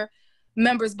chapter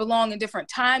members belong in different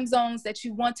time zones, that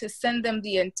you want to send them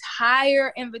the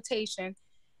entire invitation.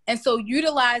 And so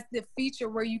utilize the feature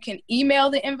where you can email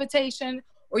the invitation,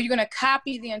 or you're going to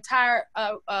copy the entire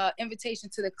invitation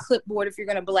to the clipboard if you're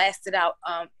going to blast it out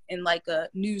in like a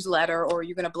newsletter, or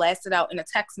you're going to blast it out in a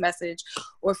text message,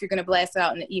 or if you're going to blast it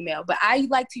out in an email. But I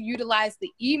like to utilize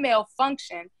the email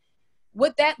function.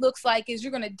 What that looks like is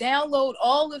you're going to download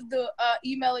all of the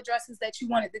email addresses that you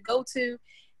want it to go to,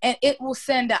 and it will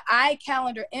send an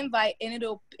iCalendar invite, and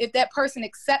it'll, if that person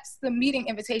accepts the meeting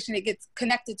invitation, it gets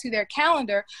connected to their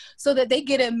calendar so that they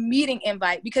get a meeting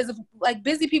invite. Because if, like,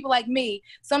 busy people like me,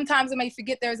 sometimes I may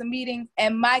forget there's a meeting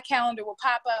and my calendar will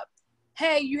pop up,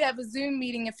 hey, you have a Zoom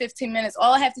meeting in 15 minutes.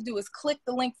 All I have to do is click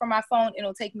the link from my phone and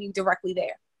it'll take me directly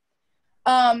there.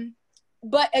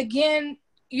 But again,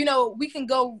 you know, we can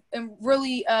go in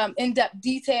really in-depth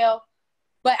detail,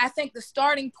 but I think the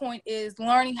starting point is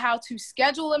learning how to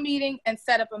schedule a meeting and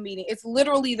set up a meeting. It's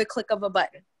literally the click of a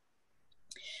button.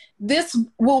 This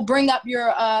will bring up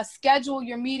your schedule,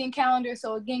 your meeting calendar.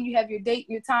 So again, you have your date,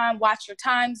 your time, watch your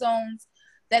time zones.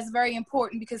 That's very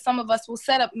important, because some of us will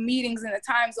set up meetings in the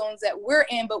time zones that we're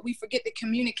in, but we forget to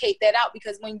communicate that out,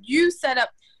 because when you set up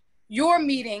your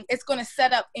meeting, it's going to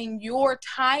set up in your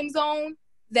time zone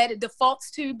that it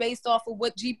defaults to based off of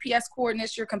what GPS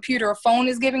coordinates your computer or phone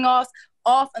is giving off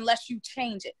unless you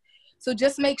change it. So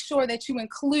just make sure that you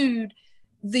include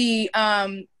the,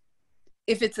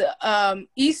 if it's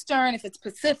Eastern, if it's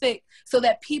Pacific, so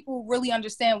that people really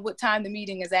understand what time the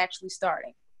meeting is actually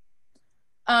starting.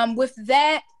 With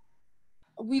that,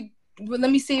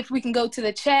 let me see if we can go to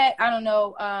the chat. I don't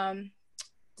know,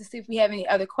 to see if we have any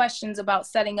other questions about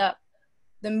setting up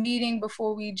the meeting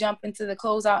before we jump into the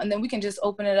closeout, and then we can just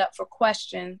open it up for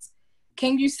questions.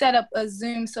 Can you set up a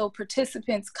Zoom so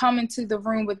participants come into the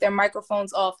room with their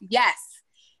microphones off? Yes,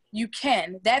 you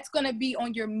can. That's going to be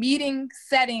on your meeting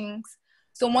settings.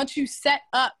 So once you set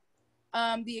up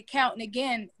the account, and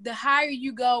again, the higher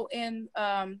you go in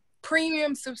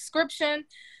premium subscription,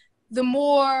 the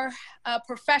more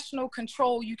professional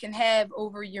control you can have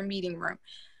over your meeting room.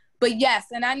 But yes,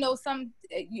 and I know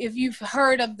if you've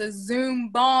heard of the Zoom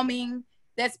bombing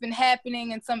that's been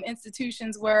happening in some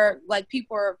institutions where like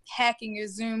people are hacking your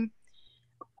Zoom,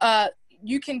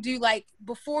 you can do, like,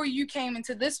 before you came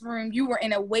into this room, you were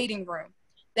in a waiting room.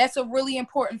 That's a really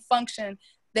important function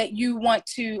that you want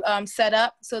to set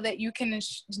up so that you can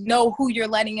know who you're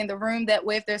letting in the room. That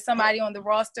way, if there's somebody on the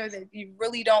roster that you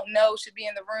really don't know should be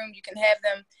in the room, you can have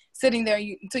them sitting there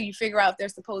until you figure out if they're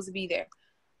supposed to be there.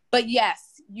 But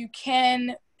yes, you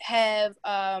can have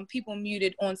people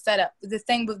muted on setup. The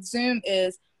thing with Zoom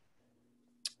is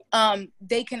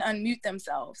they can unmute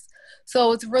themselves.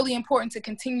 So it's really important to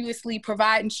continuously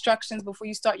provide instructions before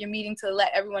you start your meeting to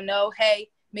let everyone know, hey,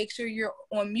 make sure you're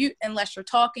on mute unless you're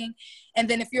talking. And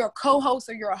then if you're a co-host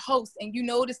or you're a host and you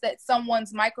notice that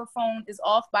someone's microphone is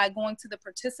off, by going to the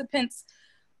participants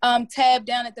tab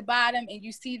down at the bottom and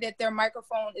you see that their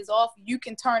microphone is off, you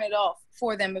can turn it off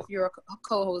for them if you're a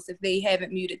co-host, if they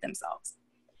haven't muted themselves.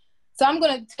 So I'm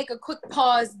going to take a quick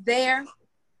pause there.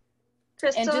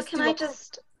 Crystal, can I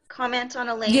just comment on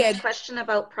Elaine's question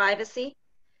about privacy?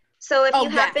 So if Oh, you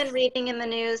have yes. been reading in the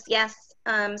news, yes,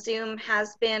 Zoom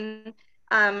has been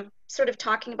sort of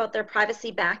talking about their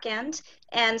privacy backend.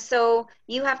 And so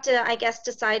you have to, I guess,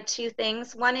 decide two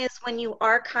things. One is when you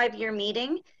archive your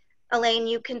meeting, Elaine,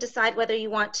 you can decide whether you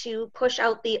want to push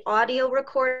out the audio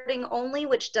recording only,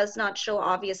 which does not show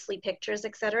obviously pictures,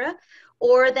 etc.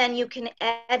 Or then you can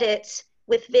edit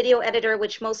with Video Editor,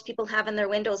 which most people have in their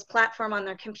Windows platform on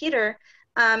their computer,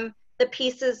 the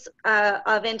pieces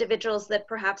of individuals that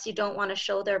perhaps you don't want to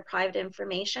show their private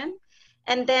information.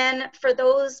 And then for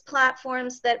those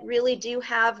platforms that really do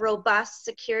have robust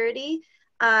security,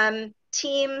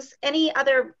 Teams, any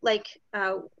other like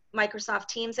Microsoft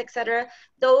Teams, etc.,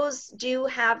 those do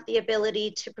have the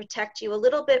ability to protect you a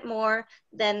little bit more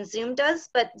than Zoom does.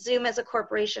 But Zoom as a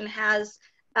corporation has,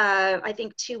 I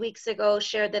think 2 weeks ago,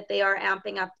 shared that they are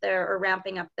ramping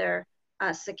up their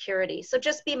security. So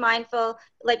just be mindful,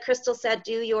 like Crystal said,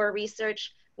 do your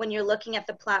research when you're looking at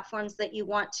the platforms that you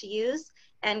want to use,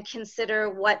 and consider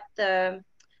what the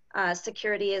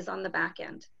security is on the back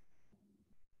end.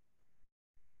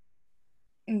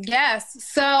 Yes.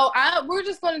 So we're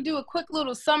just going to do a quick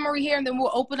little summary here, and then we'll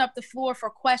open up the floor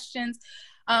for questions.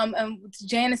 And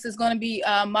Janice is going to be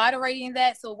moderating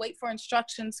that. So wait for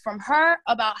instructions from her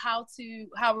about how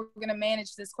we're going to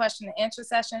manage this question and answer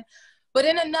session. But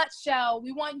in a nutshell,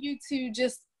 we want you to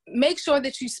just make sure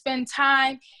that you spend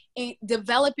time in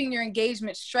developing your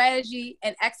engagement strategy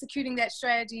and executing that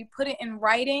strategy, put it in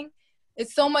writing.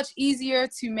 It's so much easier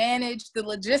to manage the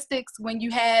logistics when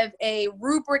you have a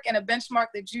rubric and a benchmark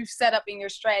that you've set up in your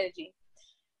strategy.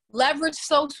 Leverage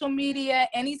social media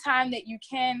anytime that you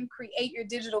can. Create your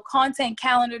digital content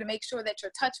calendar to make sure that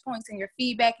your touch points and your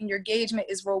feedback and your engagement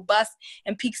is robust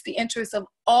and piques the interest of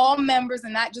all members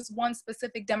and not just one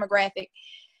specific demographic.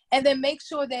 And then make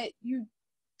sure that you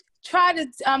try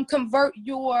to convert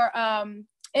your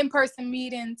in-person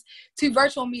meetings to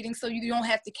virtual meetings so you don't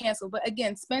have to cancel. But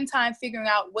again, spend time figuring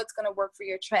out what's going to work for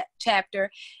your chapter.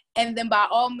 And then by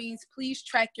all means, please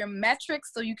track your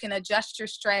metrics so you can adjust your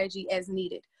strategy as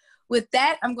needed. With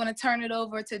that, I'm going to turn it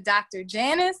over to Dr.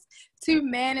 Janice to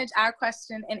manage our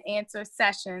question and answer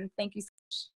session. Thank you so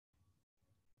much.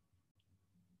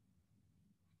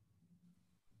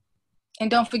 And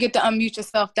don't forget to unmute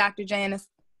yourself, Dr. Janice.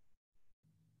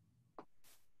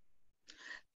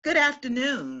 Good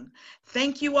afternoon.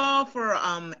 Thank you all for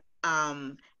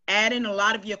adding a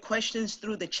lot of your questions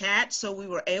through the chat, so we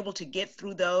were able to get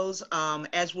through those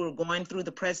as we were going through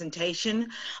the presentation.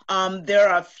 There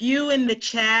are a few in the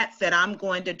chat that I'm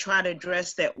going to try to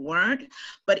address that weren't,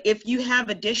 but if you have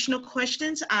additional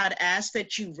questions, I'd ask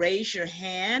that you raise your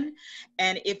hand.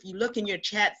 And if you look in your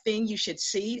chat thing, you should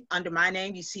see under my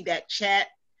name, you see that chat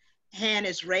hand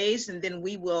is raised, and then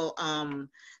we will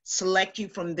select you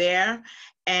from there.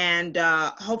 And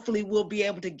hopefully we'll be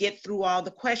able to get through all the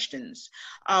questions.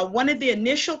 One of the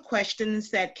initial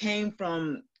questions that came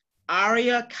from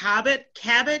Aria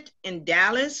Cabot in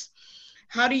Dallas: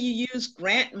 how do you use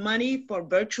grant money for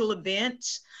virtual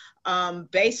events?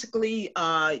 Basically,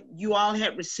 you all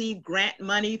had received grant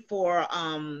money for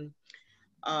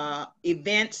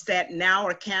events that now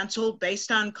are canceled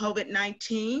based on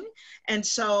COVID-19. And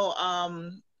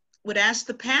so would ask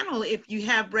the panel if you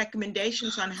have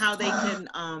recommendations on how they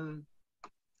can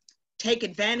take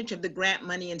advantage of the grant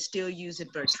money and still use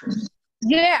it virtually.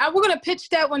 Yeah, we're going to pitch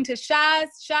that one to Shaz.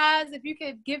 Shaz, if you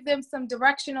could give them some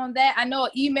direction on that. I know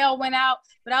an email went out,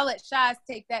 but I'll let Shaz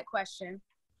take that question.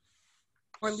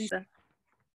 Or Lisa.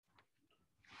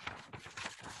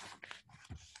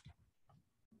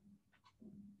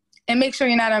 And make sure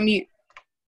you're not on mute.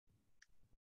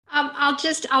 I'll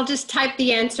just type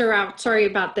the answer out. Sorry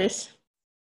about this.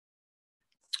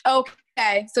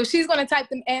 Okay, so she's going to type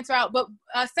the answer out. But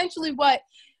essentially, what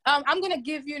I'm going to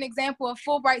give you an example of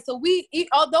Fulbright. So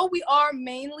although we are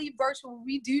mainly virtual,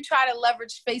 we do try to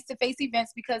leverage face-to-face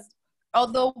events because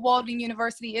although Walden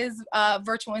University is a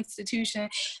virtual institution,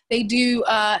 they do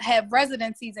have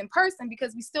residencies in person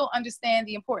because we still understand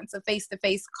the importance of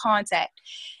face-to-face contact.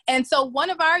 And so one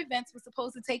of our events was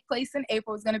supposed to take place in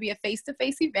April. It was going to be a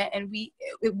face-to-face event, and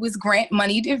it was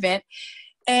grant-moneyed event.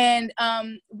 And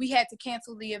we had to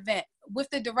cancel the event. With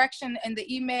the direction and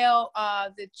the email,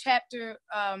 the chapter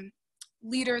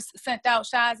leaders sent out,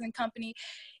 Shaz and company,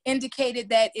 indicated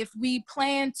that if we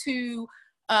plan to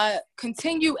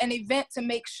continue an event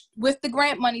with the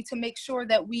grant money to make sure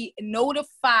that we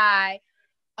notify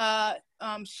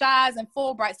Shaz and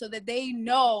Fulbright so that they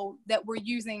know that we're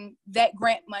using that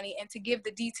grant money, and to give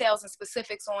the details and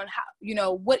specifics on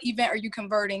how, what event are you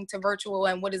converting to virtual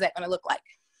and what is that going to look like.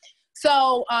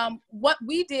 So what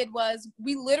we did was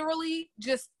we literally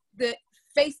just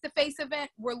face-to-face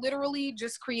event, we're literally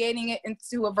just creating it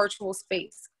into a virtual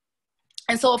space.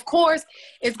 And so, of course,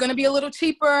 it's going to be a little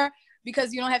cheaper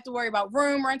because you don't have to worry about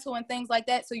room rental and things like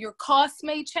that. So your costs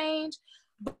may change,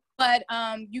 but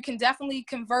you can definitely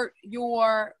convert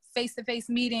your face-to-face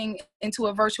meeting into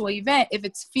a virtual event if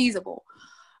it's feasible.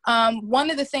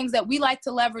 One of the things that we like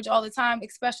to leverage all the time,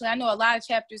 especially, I know a lot of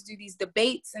chapters do these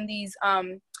debates and these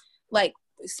like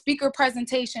speaker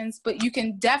presentations, but you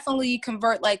can definitely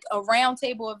convert like a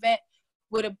roundtable event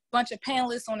with a bunch of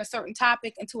panelists on a certain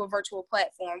topic into a virtual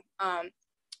platform.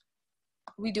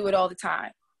 We do it all the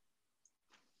time.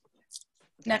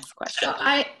 Next question. So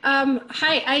hi,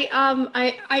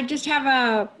 I just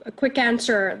have a quick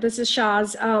answer. This is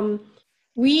Shaz.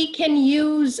 We can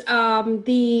use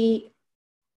the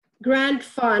grant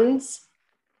funds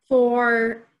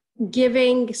for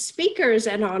giving speakers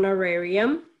an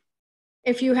honorarium.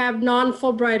 If you have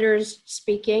non-Fulbrighters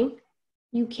speaking,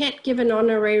 you can't give an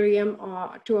honorarium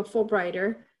to a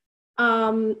Fulbrighter.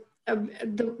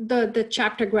 The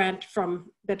chapter grant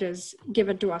that is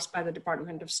given to us by the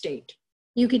Department of State.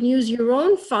 You can use your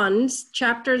own funds.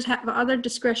 Chapters have other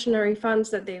discretionary funds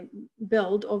that they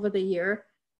build over the year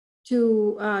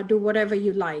to do whatever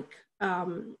you like.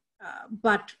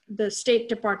 But the State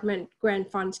Department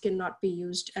grant funds cannot be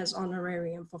used as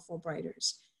honorarium for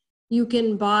Fulbrighters. You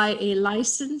can buy a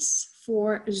license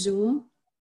for Zoom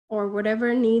or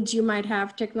whatever needs you might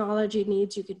have, technology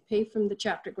needs, you can pay from the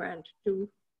chapter grant to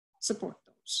support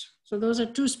those. So those are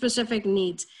two specific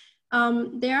needs.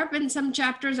 There have been some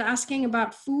chapters asking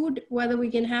about food, whether we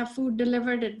can have food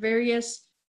delivered at various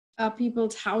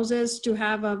people's houses to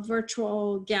have a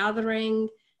virtual gathering.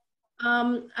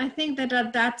 I think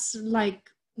that that's like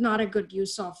not a good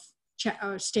use of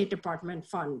State Department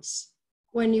funds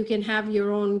when you can have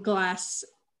your own glass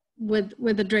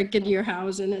with a drink in your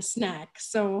house and a snack.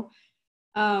 So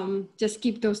just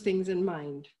keep those things in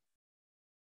mind.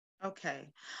 Okay.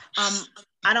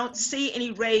 I don't see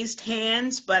any raised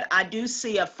hands, but I do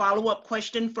see a follow-up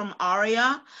question from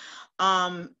Aria.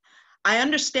 I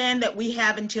understand that we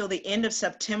have until the end of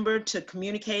September to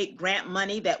communicate grant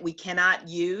money that we cannot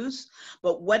use,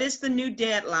 but what is the new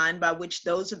deadline by which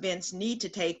those events need to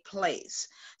take place?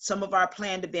 Some of our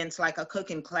planned events, like a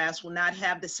cooking class, will not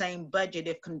have the same budget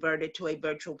if converted to a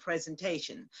virtual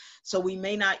presentation. So we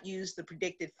may not use the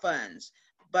predicted funds,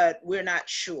 but we're not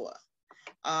sure.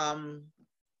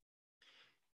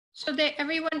 So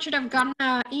everyone should have gotten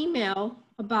an email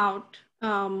about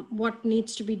what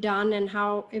needs to be done and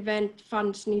how event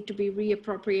funds need to be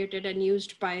reappropriated and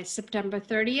used by September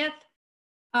 30th.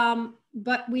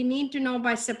 But we need to know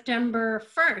by September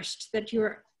 1st that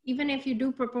even if you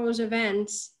do propose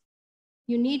events,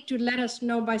 you need to let us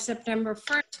know by September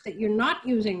 1st that you're not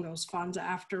using those funds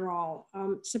after all.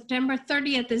 September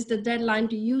 30th is the deadline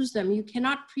to use them. You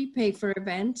cannot prepay for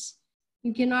events.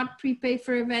 You cannot prepay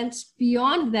for events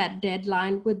beyond that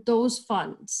deadline with those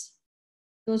funds.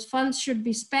 Those funds should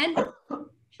be spent.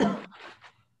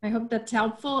 I hope that's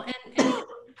helpful. And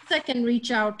I can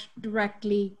reach out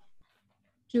directly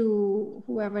to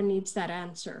whoever needs that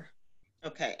answer.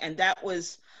 Okay, and that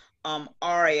was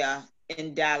Aria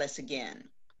in Dallas again.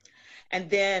 And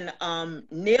then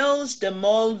Niels de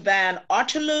Mol van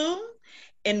Otterloo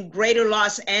in Greater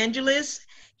Los Angeles.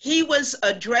 He was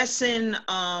addressing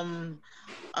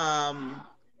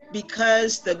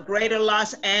because the Greater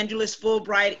Los Angeles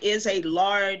Fulbright is a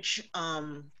large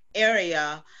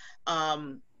area,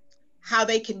 how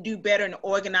they can do better in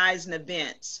organizing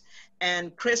events.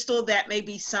 And Crystal, that may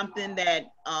be something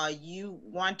that you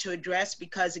want to address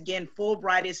because again,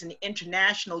 Fulbright is an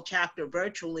international chapter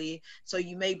virtually, so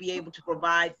you may be able to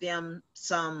provide them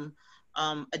some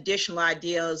additional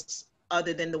ideas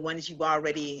other than the ones you've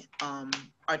already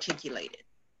articulated.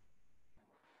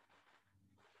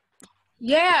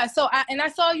 Yeah, so I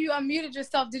saw you unmuted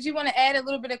yourself. Did you want to add a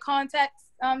little bit of context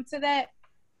to that?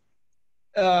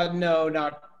 No,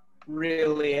 not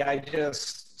really. I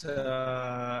just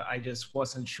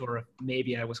wasn't sure if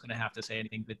maybe I was going to have to say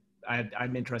anything, but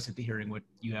I'm interested in hearing what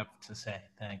you have to say.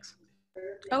 Thanks.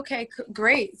 Okay,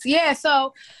 great. Yeah,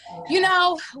 so, you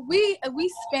know, we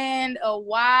span a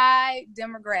wide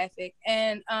demographic,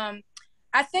 and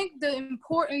I think the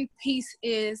important piece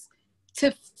is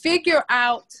to figure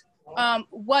out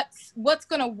what's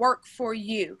going to work for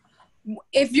you.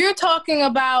 If you're talking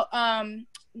about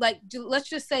like, let's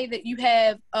just say that you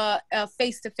have a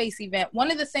face-to-face event. One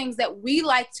of the things that we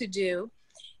like to do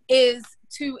is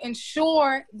to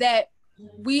ensure that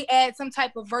we add some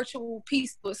type of virtual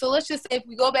piece to it. So let's just say if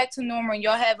we go back to normal and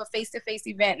y'all have a face-to-face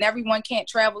event and everyone can't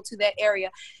travel to that area,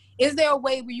 is there a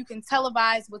way where you can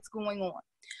televise what's going on?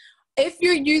 If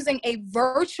you're using a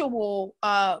virtual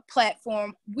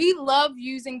platform, we love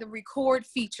using the record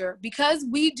feature because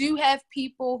we do have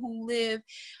people who live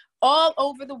all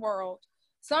over the world.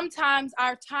 Sometimes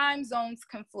our time zones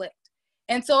conflict.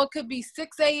 And so it could be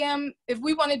 6 a.m. if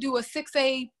we want to do a 6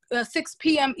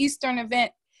 p.m. Eastern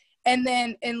event. And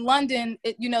then in London,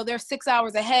 they're 6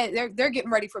 hours ahead. They're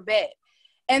getting ready for bed.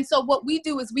 And so what we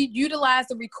do is we utilize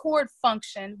the record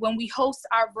function when we host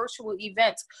our virtual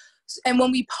events. And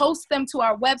when we post them to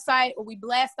our website or we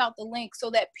blast out the link so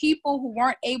that people who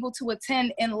weren't able to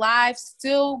attend in live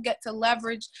still get to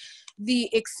leverage the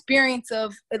experience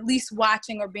of at least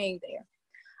watching or being there.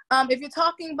 If you're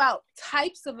talking about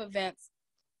types of events,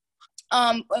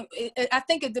 I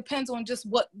think it depends on just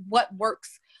what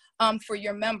works for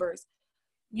your members.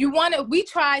 We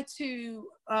try to,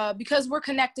 because we're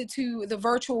connected to the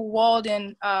virtual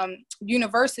Walden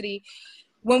University,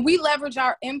 when we leverage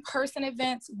our in-person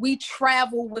events, we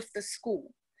travel with the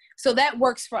school. So that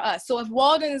works for us. So if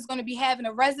Walden is going to be having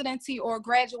a residency or a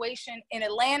graduation in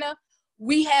Atlanta,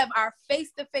 we have our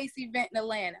face-to-face event in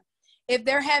Atlanta. If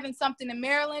they're having something in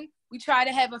Maryland, we try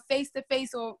to have a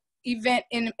face-to-face or event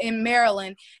in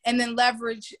Maryland and then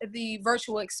leverage the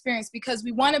virtual experience, because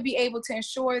we want to be able to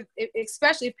ensure,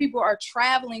 especially if people are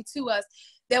traveling to us,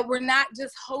 that we're not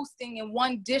just hosting in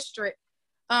one district,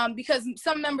 because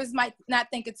some members might not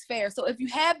think it's fair. So if you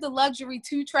have the luxury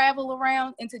to travel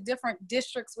around into different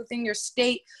districts within your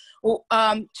state,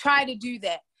 try to do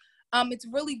that. It's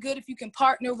really good if you can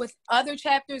partner with other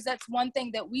chapters. That's one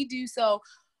thing that we do. So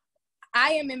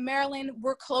I am in Maryland.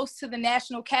 We're close to the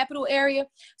national capital area,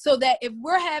 so that if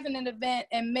we're having an event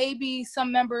and maybe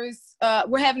some members,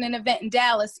 we're having an event in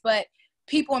Dallas, but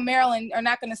people in Maryland are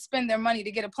not going to spend their money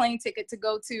to get a plane ticket to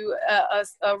go to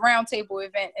a roundtable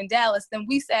event in Dallas, then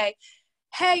we say,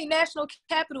 hey, national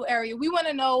capital area, we want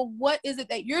to know what is it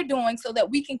that you're doing so that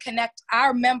we can connect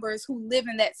our members who live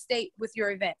in that state with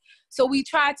your event. So we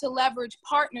try to leverage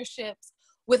partnerships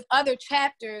with other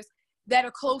chapters that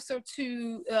are closer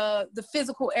to the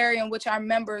physical area in which our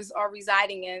members are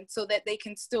residing in, so that they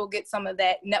can still get some of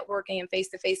that networking and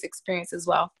face-to-face experience as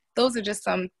well. Those are just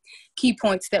some key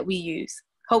points that we use.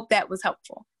 Hope that was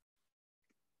helpful.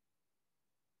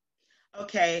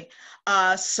 Okay,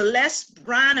 Celeste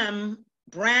Branham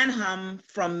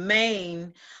from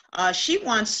Maine, she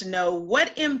wants to know,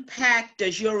 what impact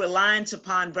does your reliance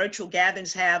upon virtual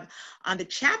gatherings have on the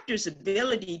chapter's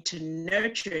ability to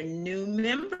nurture new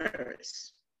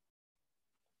members?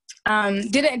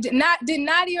 Did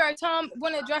Nadia or Tom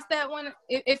want to address that one?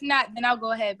 If not, then I'll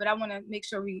go ahead, but I want to make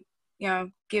sure we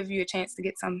give you a chance to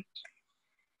get some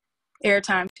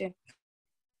airtime too.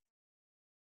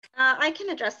 I can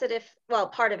address it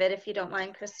part of it, if you don't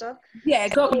mind, Crystal. Yeah,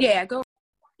 go.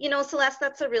 Celeste,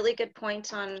 that's a really good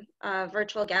point on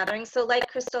virtual gatherings. So like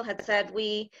Crystal had said,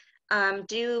 we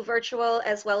do virtual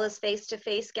as well as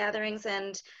face-to-face gatherings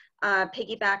and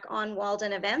piggyback on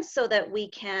Walden events so that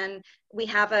we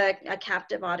have a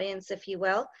captive audience, if you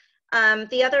will.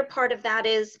 The other part of that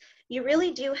is you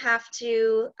really do have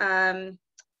to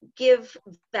give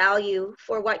value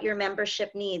for what your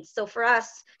membership needs. So for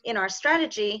us, in our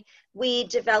strategy, we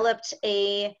developed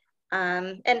and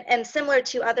similar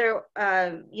to other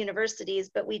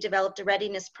universities, but we developed a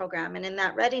readiness program. And in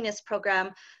that readiness program,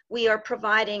 we are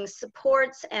providing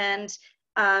supports and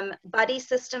buddy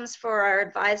systems for our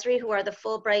advisory, who are the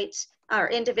Fulbright, or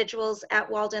individuals at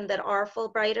Walden that are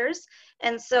Fulbrighters.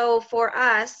 And so for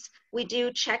us, we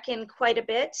do check in quite a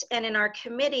bit. And in our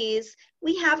committees,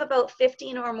 we have about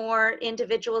 15 or more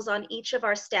individuals on each of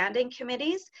our standing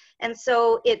committees. And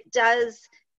so it does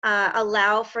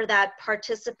allow for that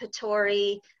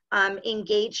participatory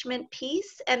engagement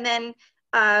piece. And then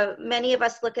many of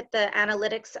us look at the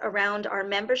analytics around our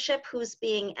membership, who's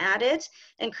being added.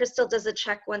 And Crystal does a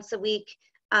check once a week.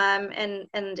 And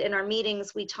in our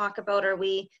meetings, we talk about, are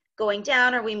we going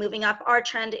down? Are we moving up? Our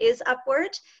trend is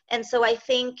upward. And so I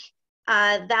think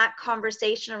that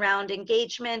conversation around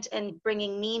engagement and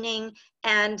bringing meaning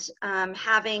and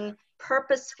having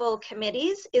purposeful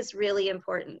committees is really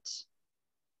important.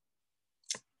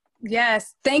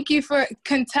 Yes, thank you for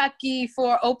Kentucky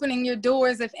for opening your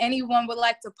doors. If anyone would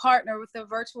like to partner with a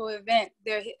virtual event,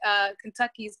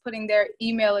 Kentucky is putting their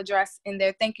email address in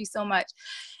there. Thank you so much.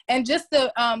 And just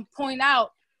to point out,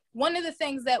 one of the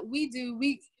things that we do,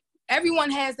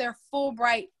 everyone has their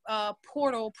Fulbright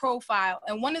portal profile.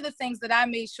 And one of the things that I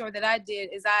made sure that I did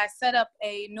is I set up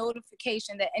a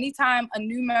notification that anytime a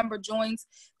new member joins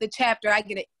the chapter, I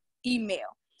get an email.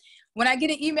 When I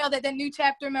get an email that new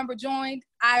chapter member joined,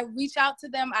 I reach out to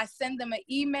them. I send them an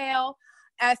email.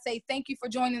 I say, thank you for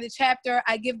joining the chapter.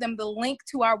 I give them the link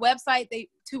to our website,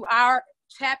 to our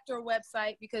chapter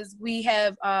website, because we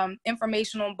have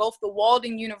information on both the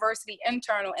Walden University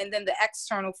internal and then the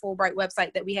external Fulbright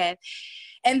website that we have.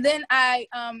 And then I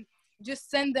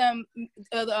just send them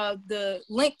the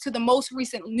link to the most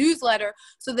recent newsletter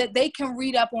so that they can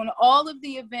read up on all of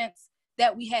the events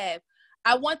that we have.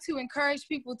 I want to encourage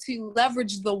people to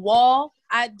leverage the wall.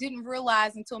 I didn't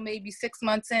realize until maybe 6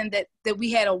 months in that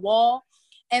we had a wall.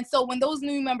 And so when those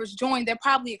new members join, they're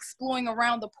probably exploring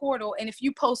around the portal. And if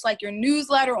you post like your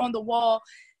newsletter on the wall,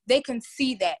 they can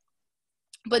see that.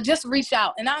 But just reach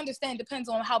out. And I understand it depends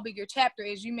on how big your chapter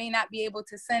is. You may not be able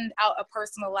to send out a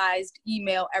personalized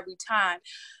email every time,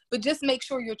 but just make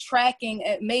sure you're tracking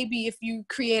it. Maybe if you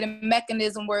create a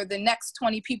mechanism where the next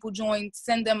 20 people join,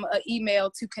 send them an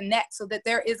email to connect so that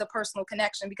there is a personal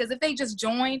connection. Because if they just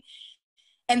join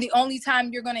and the only time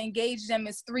you're going to engage them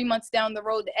is 3 months down the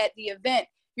road at the event,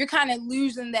 you're kind of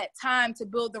losing that time to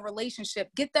build the relationship.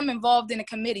 Get them involved in a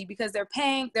committee because they're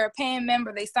a paying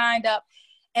member, they signed up.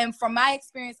 And from my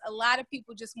experience, a lot of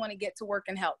people just want to get to work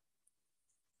and help.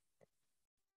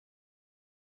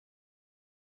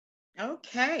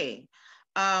 Okay.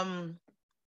 Are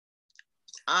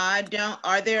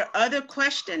there other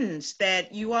questions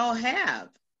that you all have?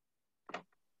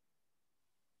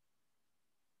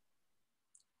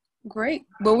 Great.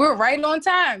 Well, we're right on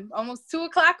time, almost 2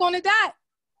 o'clock on the dot.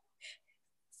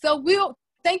 So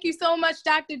thank you so much,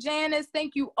 Dr. Janice.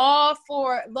 Thank you all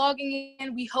for logging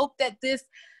in. We hope that this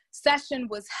session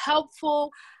was helpful.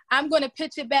 I'm going to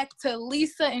pitch it back to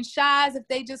Lisa and Shaz if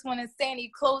they just want to say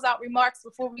any closeout remarks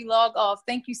before we log off.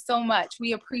 Thank you so much.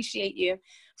 We appreciate you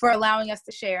for allowing us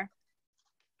to share.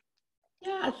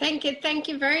 Yeah, thank you. Thank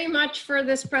you very much for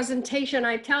this presentation.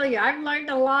 I tell you, I've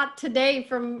learned a lot today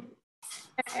from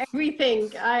everything.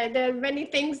 There are many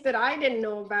things that I didn't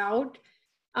know about.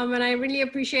 And I really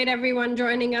appreciate everyone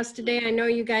joining us today. I know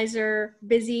you guys are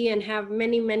busy and have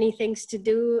many, many things to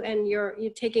do, and you're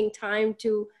taking time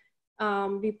to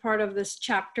be part of this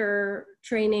chapter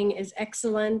training is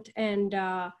excellent. And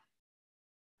I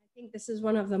think this is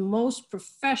one of the most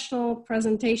professional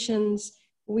presentations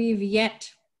we've yet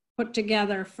put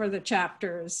together for the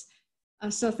chapters.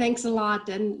 So thanks a lot.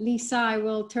 And Lisa, I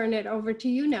will turn it over to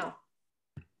you now.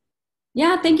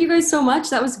 Yeah, thank you guys so much.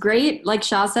 That was great. Like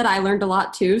Shah said, I learned a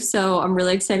lot too. So I'm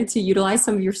really excited to utilize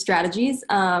some of your strategies.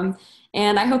 And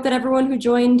I hope that everyone who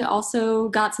joined also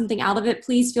got something out of it.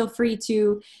 Please feel free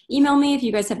to email me if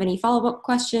you guys have any follow-up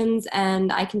questions,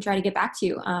 and I can try to get back to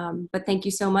you. But thank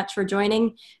you so much for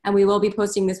joining. And we will be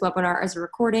posting this webinar as a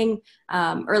recording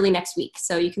early next week.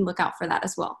 So you can look out for that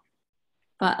as well.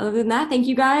 But other than that, thank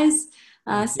you guys.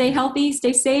 Stay healthy,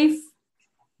 stay safe.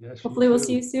 Yes, hopefully we'll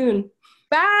see you soon.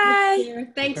 Bye.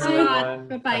 Thanks a lot.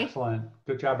 Bye-bye. Excellent.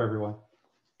 Good job, everyone.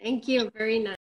 Thank you. Very nice.